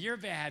bad,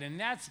 and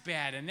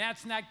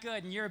that's not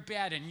good, and you're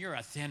bad, and you're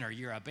a thinner.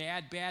 You're a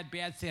bad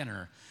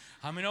thinner.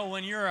 I mean,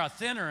 when you're a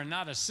thinner and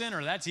not a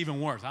sinner, that's even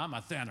worse. I'm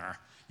a thinner.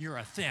 You're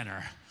a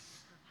thinner.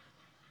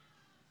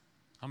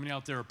 How many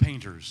out there are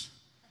painters?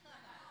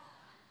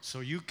 So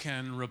you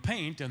can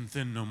repaint and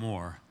thin no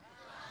more.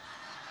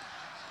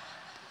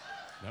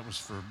 That was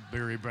for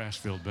Barry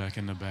Brassfield back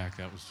in the back.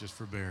 That was just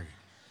for Barry.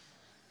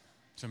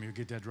 Some of you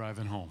get that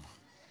driving home.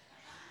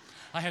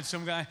 I had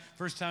some guy,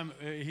 first time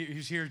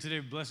he's here today,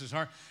 bless his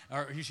heart,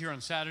 or he's here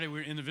on Saturday, we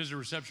were in the visitor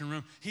reception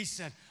room. He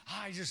said,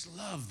 I just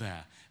love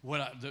that.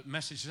 The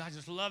message says, I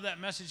just love that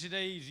message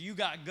today. You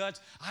got guts.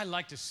 I'd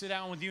like to sit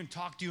down with you and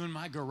talk to you in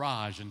my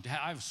garage, and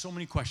I have so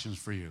many questions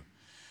for you.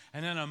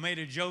 And then I made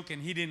a joke,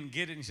 and he didn't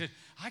get it, and he said,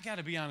 I got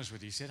to be honest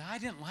with you. He said, I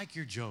didn't like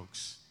your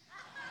jokes.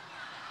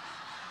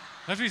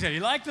 That's what he said. He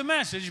liked the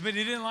message, but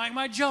he didn't like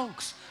my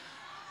jokes.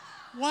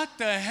 What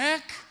the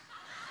heck?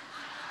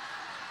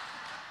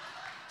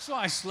 So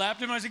I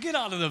slapped him. I said, get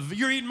out of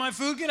you're eating my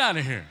food, get out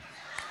of here.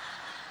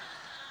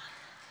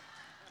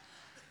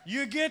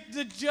 You get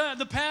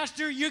the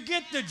pastor, you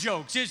get the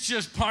jokes. It's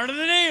just part of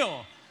the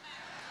deal.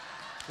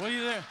 What are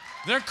you there?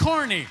 They're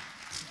corny.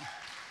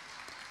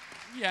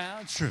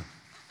 Yeah, it's true.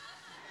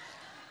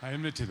 I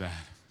admit to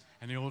that.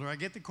 And the older I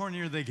get, the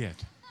cornier they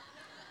get.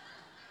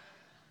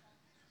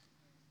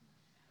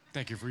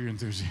 Thank you for your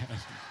enthusiasm.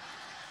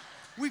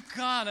 We've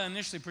got to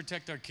initially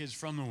protect our kids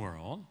from the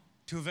world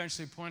to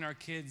eventually point our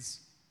kids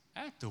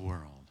at the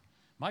world.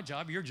 My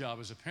job, your job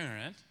as a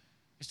parent,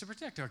 is to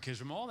protect our kids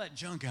from all that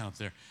junk out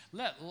there.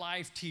 Let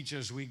life teach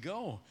as we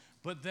go.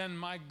 But then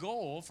my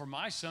goal for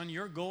my son,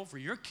 your goal for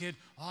your kid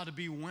ought to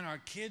be when our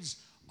kids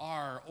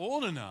are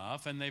old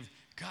enough and they've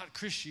got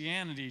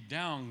Christianity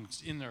down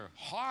in their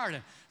heart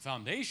and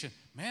foundation,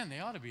 man, they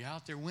ought to be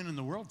out there winning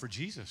the world for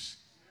Jesus.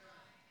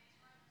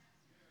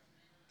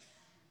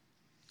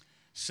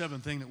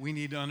 Seventh thing that we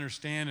need to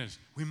understand is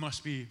we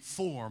must be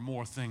for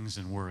more things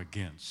than we're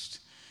against.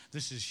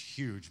 This is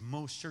huge.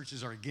 Most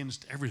churches are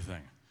against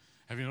everything.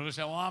 Have you noticed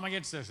that? Well, I'm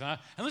against this. And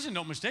listen,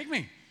 don't mistake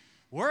me.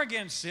 We're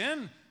against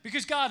sin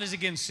because God is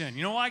against sin.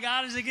 You know why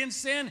God is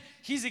against sin?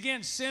 He's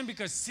against sin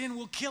because sin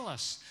will kill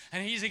us.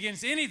 And he's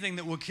against anything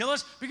that will kill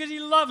us because he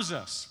loves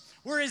us.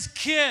 We're his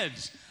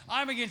kids.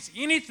 I'm against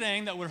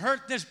anything that would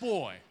hurt this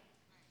boy.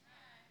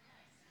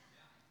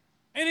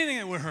 Anything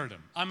that would hurt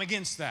him, I'm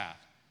against that.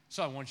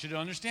 So I want you to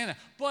understand that.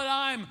 But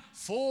I'm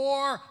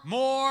for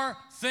more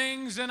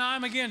things than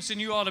I'm against,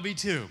 and you ought to be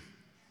too.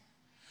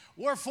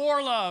 We're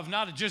for love,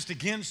 not just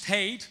against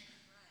hate.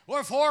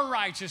 We're for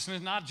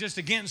righteousness, not just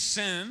against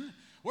sin.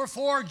 We're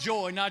for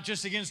joy, not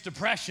just against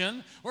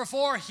depression. We're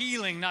for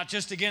healing, not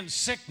just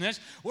against sickness.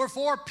 We're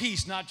for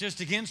peace, not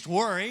just against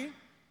worry.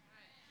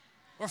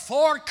 We're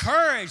for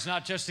courage,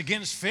 not just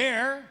against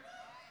fear.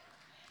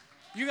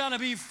 You got to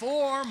be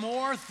for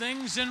more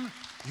things than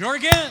you're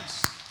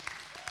against.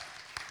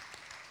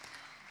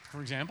 For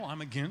example,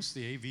 I'm against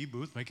the AV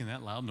booth making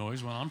that loud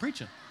noise while I'm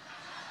preaching.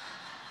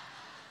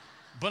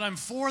 But I'm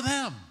for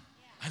them.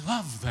 I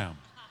love them.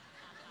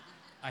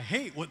 I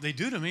hate what they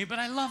do to me, but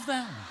I love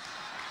them.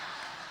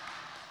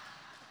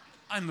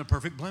 I'm the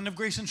perfect blend of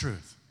grace and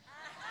truth.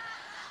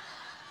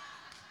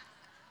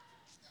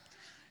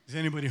 Is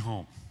anybody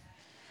home?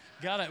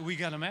 We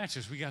got to match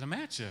this. We got to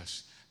match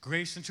this.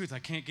 Grace and truth. I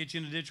can't get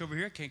you in a ditch over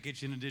here. I can't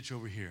get you in a ditch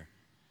over here.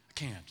 I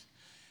can't.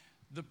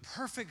 The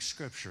perfect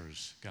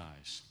scriptures,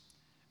 guys,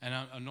 And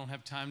I don't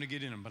have time to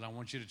get in them, but I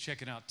want you to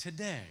check it out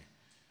today.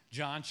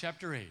 John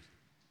chapter 8,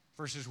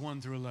 verses 1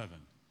 through 11.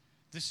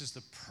 This is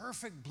the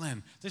perfect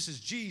blend. This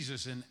is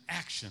Jesus in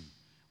action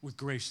with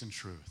grace and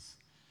truth.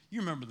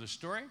 You remember the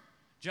story?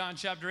 John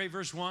chapter 8,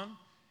 verse 1.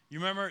 You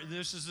remember,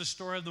 this is the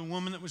story of the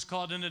woman that was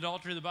caught in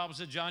adultery. The Bible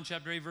said, John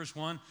chapter 8, verse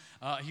 1,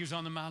 he was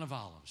on the Mount of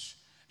Olives.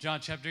 John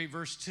chapter 8,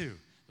 verse 2,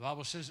 the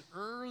Bible says,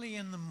 early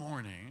in the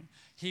morning,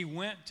 he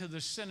went to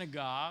the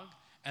synagogue,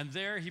 and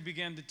there he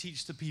began to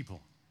teach the people.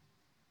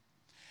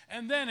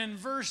 And then in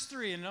verse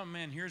 3, and oh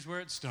man, here's where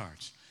it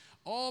starts.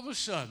 All of a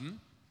sudden,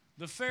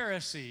 the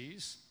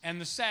Pharisees and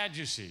the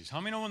Sadducees. How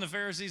many know when the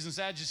Pharisees and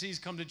Sadducees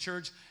come to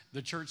church,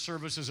 the church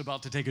service is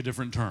about to take a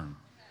different turn?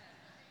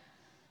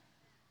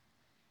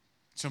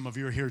 Some of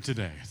you are here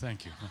today.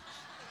 Thank you.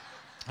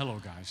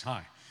 Hello, guys.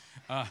 Hi.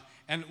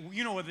 And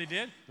you know what they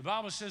did? The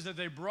Bible says that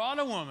they brought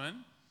a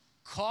woman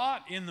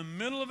caught in the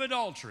middle of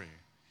adultery,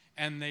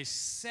 and they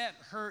set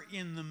her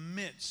in the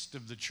midst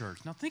of the church.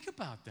 Now, think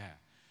about that.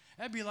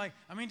 That'd be like,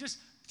 just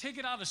take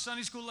it out of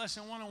Sunday School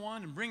Lesson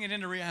 101 and bring it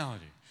into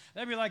reality.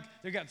 That'd be like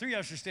they got 3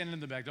 ushers standing in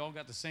the back. They all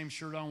got the same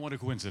shirt on. What a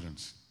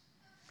coincidence.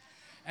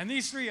 And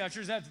these 3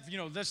 ushers,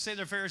 let's say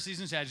they're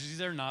Pharisees and Sadducees.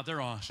 They're not. They're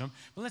awesome.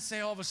 But let's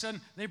say all of a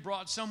sudden they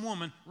brought some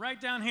woman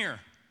right down here.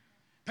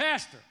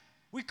 Pastor,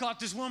 we caught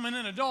this woman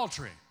in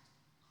adultery.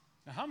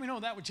 Now, how many know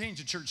that would change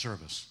the church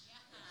service?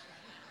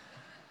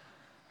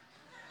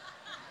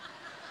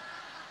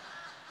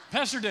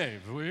 Pastor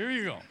Dave, well, here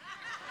you go.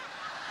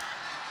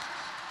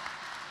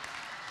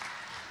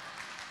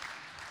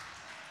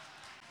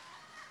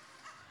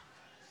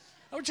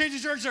 That would change the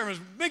church service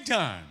big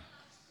time.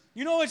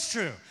 You know it's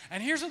true.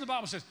 And here's what the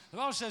Bible says. The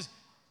Bible says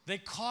they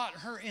caught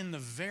her in the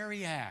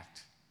very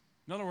act.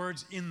 In other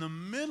words, in the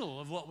middle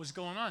of what was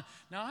going on.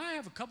 Now, I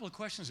have a couple of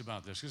questions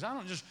about this because I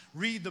don't just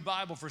read the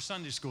Bible for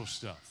Sunday school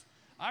stuff.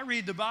 I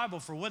read the Bible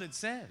for what it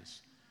says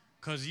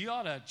because you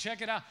ought to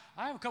check it out.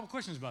 I have a couple of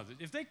questions about this.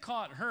 If they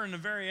caught her in the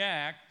very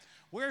act,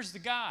 where's the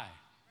guy?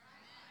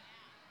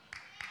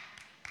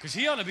 Because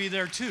he ought to be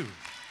there too.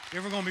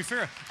 If we're going to be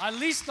fair. I at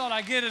least thought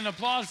I'd get an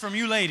applause from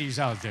you ladies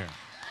out there.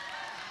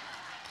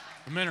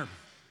 The men are.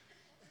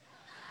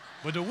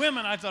 But the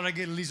women, I thought I'd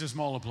get at least a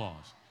small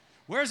applause.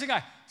 Where's the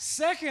guy?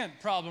 Second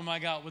problem I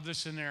got with this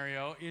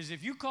scenario is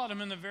if you caught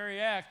him in the very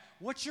act,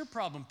 what's your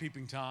problem,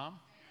 Peeping Tom?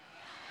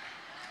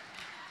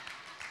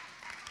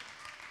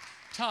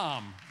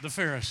 Tom, the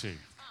Pharisee.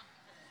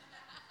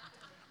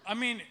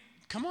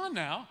 Come on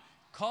now.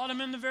 Caught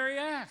him in the very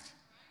act.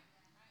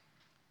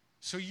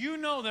 So you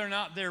know they're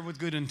not there with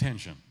good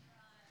intention.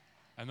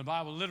 And the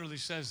Bible literally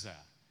says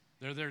that.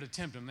 They're there to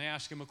tempt him. They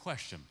ask him a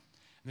question.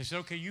 And they said,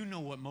 okay, you know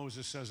what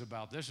Moses says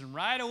about this. And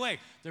right away,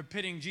 they're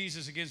pitting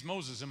Jesus against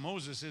Moses. And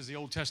Moses is the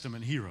Old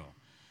Testament hero.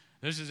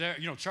 This is,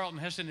 Charlton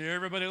Heston.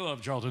 Everybody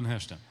loved Charlton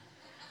Heston.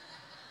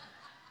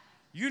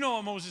 You know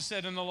what Moses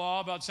said in the law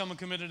about someone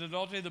committed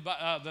adultery.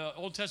 The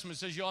Old Testament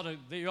says you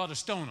ought to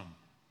stone them.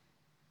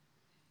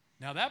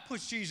 Now, that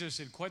puts Jesus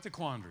in quite the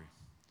quandary.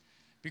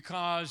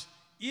 Because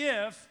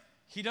if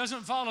he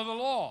doesn't follow the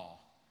law,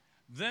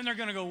 then they're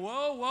going to go,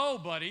 whoa,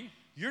 buddy,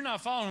 you're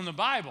not following the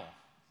Bible.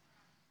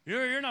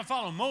 You're not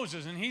following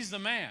Moses, and he's the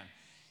man.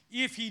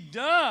 If he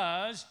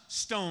does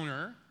stone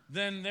her,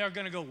 then they're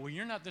going to go, well,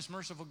 you're not this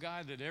merciful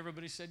guy that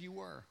everybody said you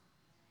were.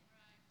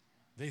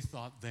 They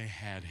thought they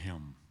had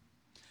him.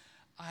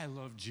 I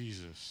love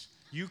Jesus.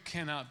 You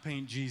cannot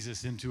paint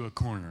Jesus into a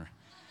corner.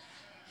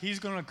 He's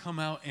going to come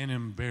out and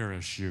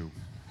embarrass you.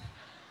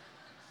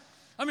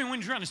 When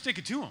you're trying to stick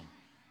it to him,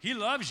 he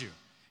loves you.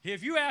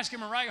 If you ask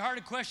him a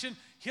right-hearted question,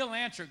 he'll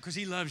answer it because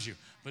he loves you.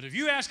 But if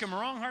you ask him a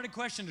wrong-hearted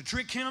question to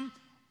trick him,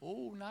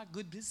 not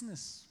good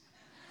business.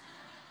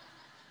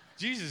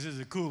 Jesus is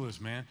the coolest,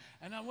 man.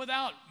 And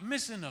without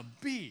missing a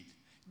beat,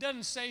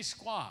 doesn't say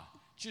squat,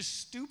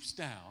 just stoops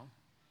down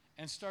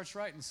and starts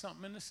writing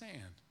something in the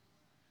sand.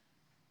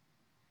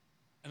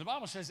 And the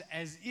Bible says,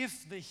 as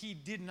if he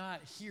did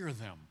not hear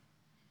them.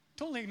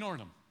 Totally ignored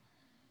them.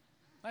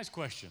 Nice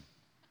question.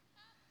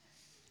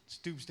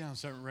 Stoops down,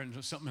 starts writing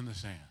something in the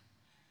sand.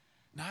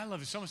 Now, I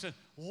love it. Someone said,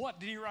 what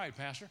did he write,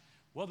 Pastor?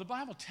 Well, the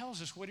Bible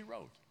tells us what he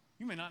wrote.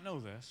 You may not know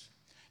this.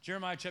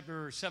 Jeremiah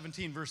chapter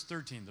 17, verse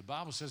 13, the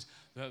Bible says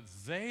that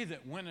they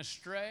that went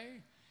astray,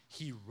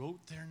 he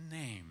wrote their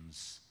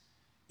names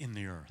in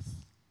the earth.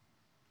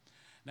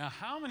 Now,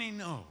 how many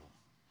know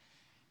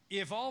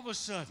if all of a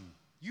sudden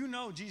you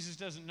know Jesus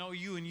doesn't know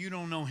you and you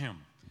don't know him,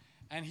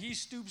 and he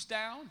stoops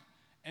down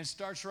and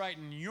starts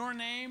writing your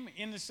name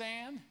in the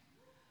sand,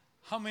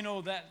 how many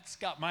know that's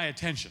got my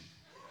attention?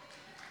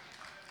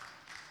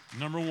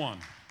 Number one,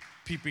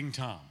 Peeping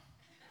Tom.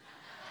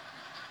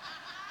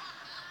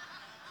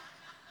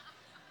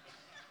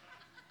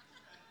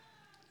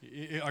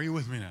 Are you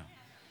with me now?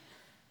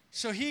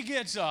 So he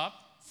gets up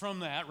from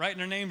that, writing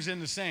their names in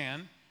the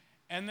sand,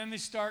 and then they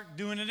start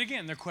doing it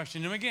again. They're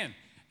questioning him again.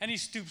 And he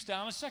stoops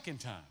down a second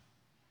time.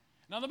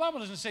 Now, the Bible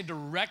doesn't say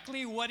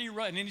directly what he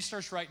wrote, and then he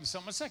starts writing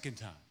something a second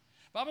time.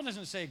 The Bible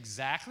doesn't say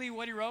exactly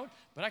what he wrote,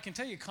 but I can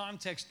tell you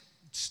context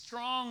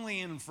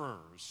strongly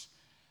infers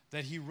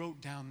that he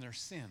wrote down their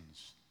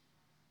sins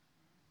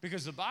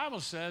Because the Bible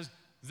says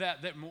that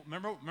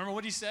remember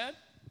what he said?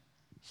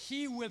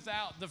 He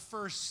without the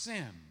first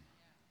sin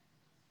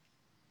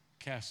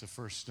cast the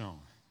first stone.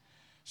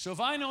 So if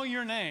I know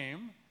your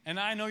name and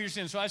I know your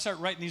sin, so I start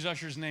writing these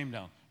ushers' name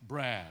down.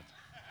 Brad.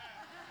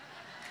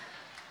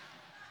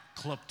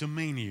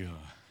 Kleptomania.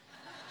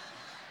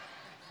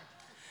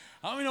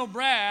 How many know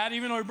Brad,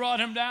 even though he brought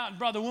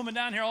the woman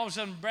down here, all of a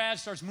sudden Brad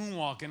starts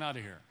moonwalking out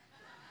of here.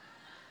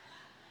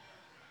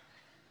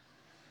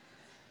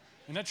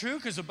 Isn't that true?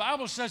 Because the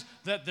Bible says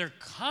that their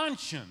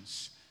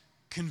conscience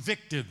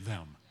convicted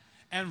them.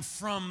 And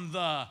from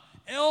the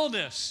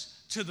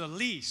eldest to the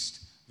least,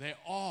 they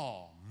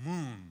all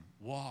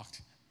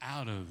moonwalked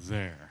out of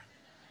there.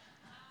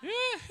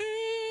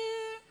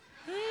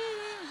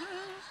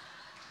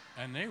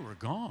 And they were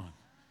gone.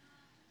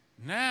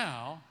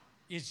 Now,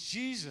 it's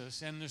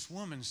Jesus and this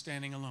woman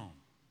standing alone.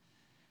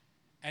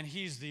 And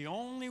he's the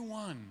only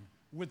one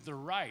with the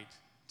right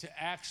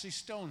to actually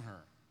stone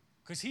her.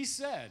 Because he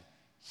said,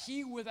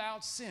 he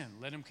without sin,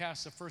 let him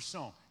cast the first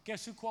stone.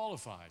 Guess who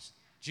qualifies?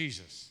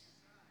 Jesus.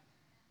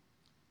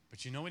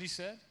 But you know what he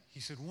said? He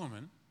said,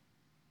 woman,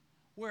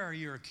 where are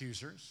your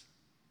accusers?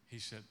 She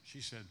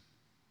said,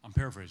 I'm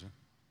paraphrasing,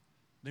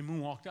 they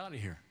moonwalked out of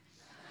here.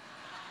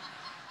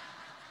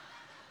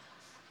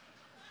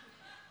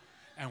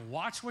 And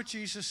watch what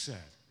Jesus said,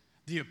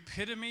 the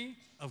epitome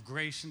of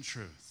grace and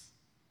truth.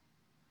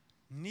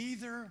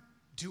 Neither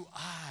do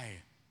I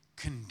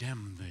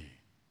condemn thee.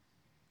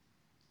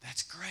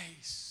 That's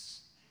grace.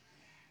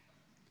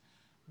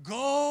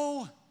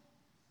 Go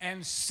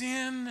and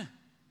sin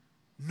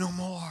no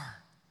more.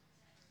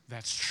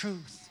 That's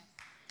truth.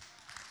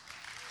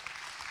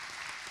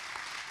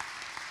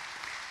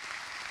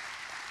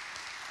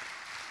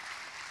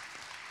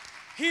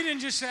 He didn't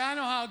just say, I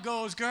know how it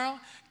goes, girl.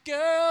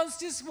 Girls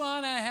just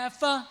want to have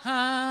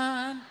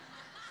fun.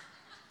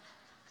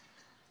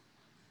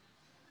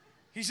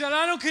 He said,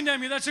 I don't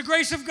condemn you. That's the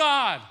grace of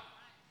God.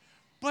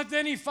 But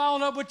then he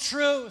followed up with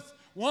truth.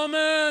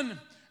 Woman,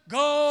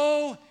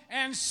 go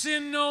and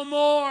sin no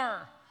more.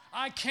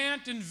 I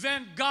can't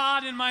invent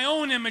God in my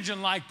own image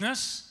and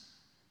likeness.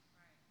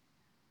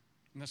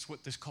 And that's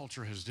what this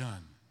culture has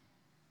done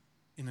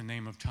in the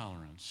name of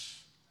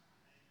tolerance.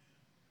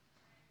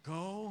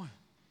 Go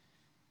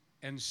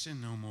and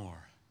sin no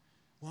more.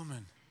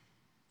 Woman,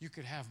 you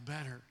could have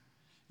better.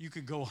 You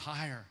could go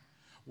higher.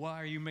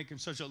 Why are you making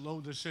such a low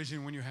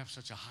decision when you have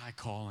such a high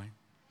calling?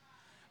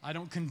 I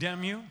don't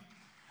condemn you.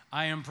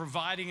 I am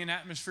providing an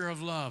atmosphere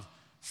of love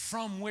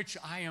from which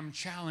I am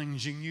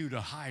challenging you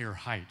to higher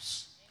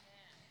heights.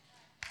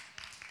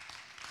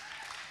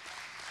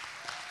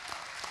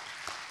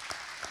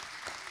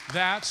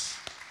 That's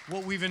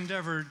what we've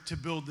endeavored to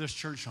build this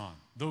church on,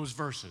 those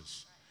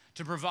verses,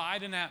 to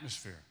provide an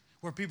atmosphere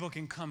where people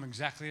can come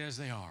exactly as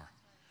they are.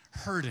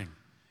 Hurting,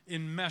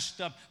 in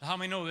messed up. How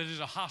many know that it is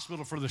a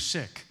hospital for the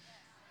sick?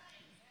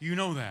 You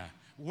know that.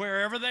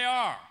 Wherever they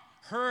are,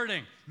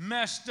 hurting,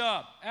 messed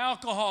up,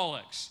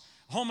 alcoholics,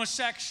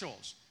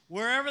 homosexuals,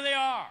 wherever they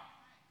are,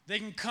 they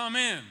can come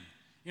in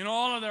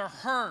all of their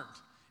hurt,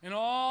 in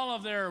all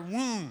of their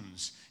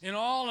wounds, in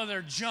all of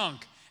their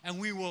junk, and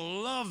we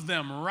will love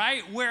them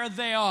right where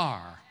they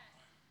are.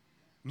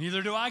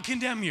 Neither do I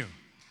condemn you.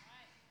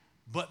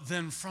 But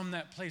then from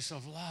that place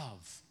of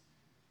love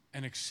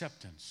and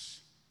acceptance,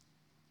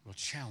 will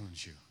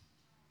challenge you.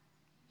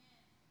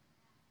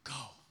 Go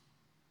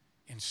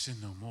and sin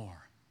no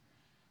more.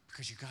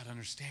 Because you got to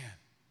understand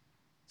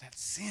that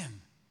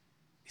sin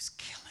is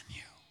killing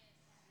you.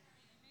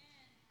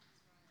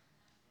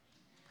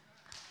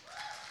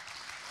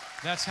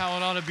 That's how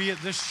it ought to be at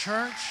this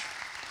church.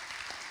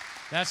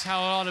 That's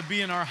how it ought to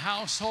be in our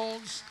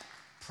households,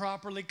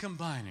 properly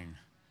combining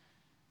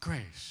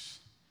grace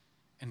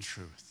and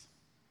truth.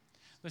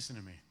 Listen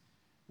to me.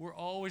 We're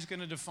always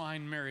going to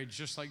define marriage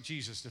just like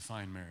Jesus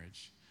defined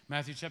marriage.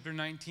 Matthew chapter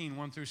 19,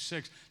 1 through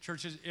 6.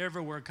 Churches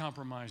everywhere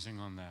compromising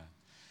on that.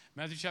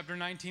 Matthew chapter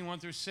 19, 1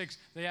 through 6,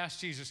 they asked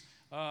Jesus,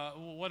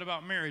 what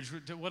about marriage?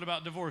 What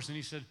about divorce? And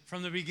he said,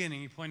 from the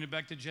beginning, he pointed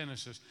back to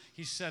Genesis.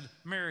 He said,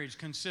 marriage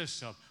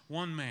consists of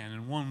one man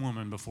and one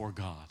woman before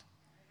God.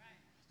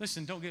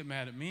 Listen, don't get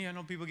mad at me. I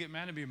know people get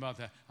mad at me about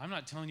that. I'm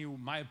not telling you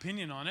my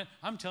opinion on it.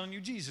 I'm telling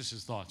you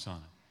Jesus' thoughts on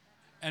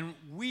it. And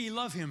we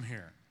love him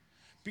here.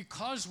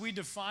 Because we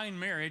define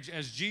marriage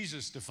as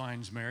Jesus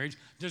defines marriage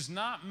does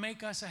not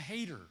make us a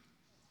hater.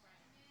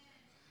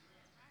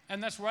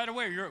 And that's right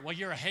away.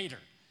 You're a hater.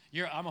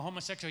 I'm a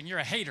homosexual and you're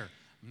a hater.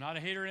 I'm not a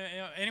hater in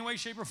any way,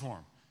 shape, or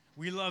form.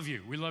 We love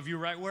you. We love you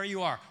right where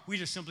you are. We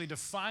just simply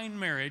define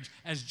marriage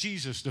as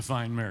Jesus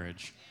defined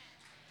marriage.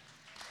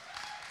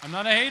 I'm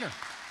not a hater.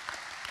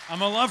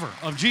 I'm a lover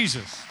of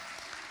Jesus.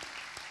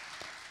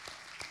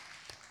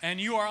 And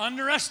you are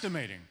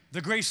underestimating the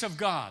grace of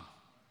God.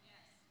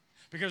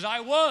 Because I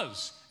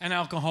was an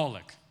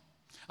alcoholic.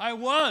 I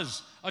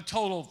was a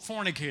total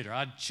fornicator.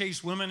 I'd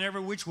chase women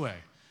every which way.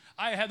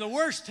 I had the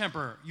worst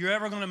temper you're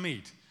ever going to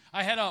meet.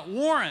 I had a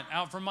warrant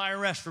out for my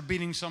arrest for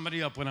beating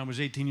somebody up when I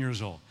was 18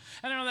 years old.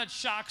 And I know that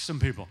shocks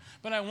some people,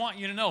 but I want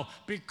you to know,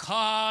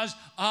 because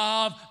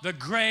of the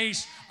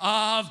grace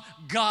of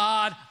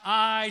God,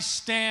 I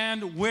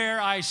stand where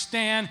I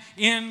stand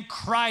in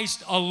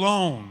Christ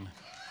alone.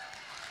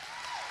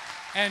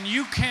 And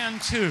you can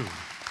too.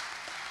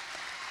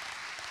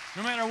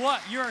 No matter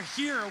what you're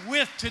here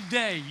with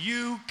today,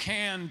 you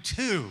can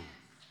too.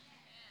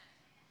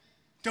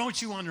 Don't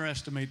you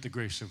underestimate the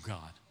grace of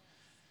God.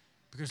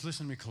 Because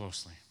listen to me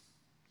closely.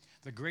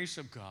 The grace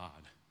of God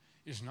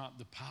is not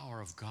the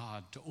power of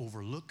God to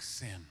overlook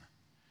sin.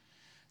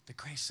 The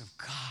grace of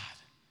God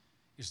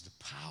is the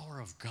power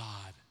of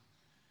God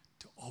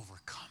to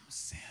overcome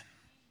sin.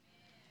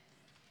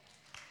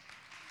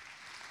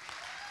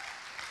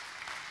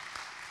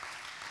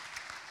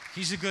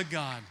 He's a good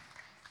God.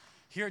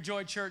 Here at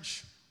Joy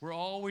Church, we're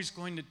always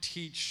going to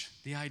teach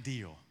the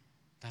ideal.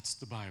 That's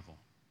the Bible.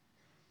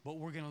 But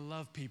we're going to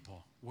love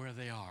people where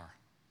they are.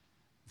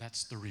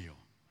 That's the real.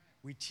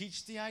 We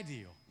teach the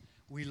ideal.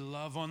 We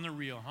love on the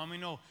real. How many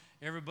know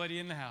everybody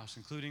in the house,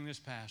 including this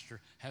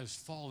pastor, has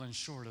fallen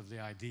short of the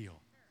ideal?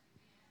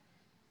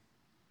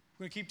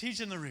 We're going to keep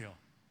teaching the real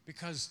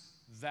because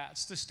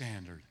that's the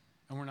standard,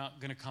 and we're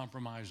not going to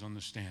compromise on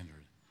the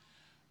standard.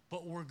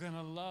 But we're going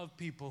to love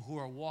people who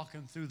are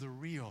walking through the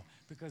real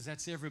because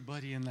that's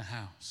everybody in the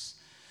house.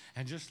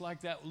 And just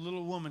like that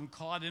little woman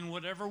caught in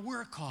whatever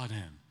we're caught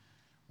in,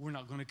 we're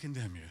not going to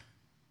condemn you.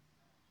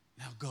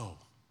 Now go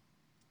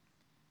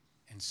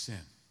and sin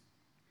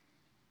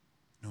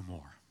no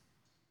more.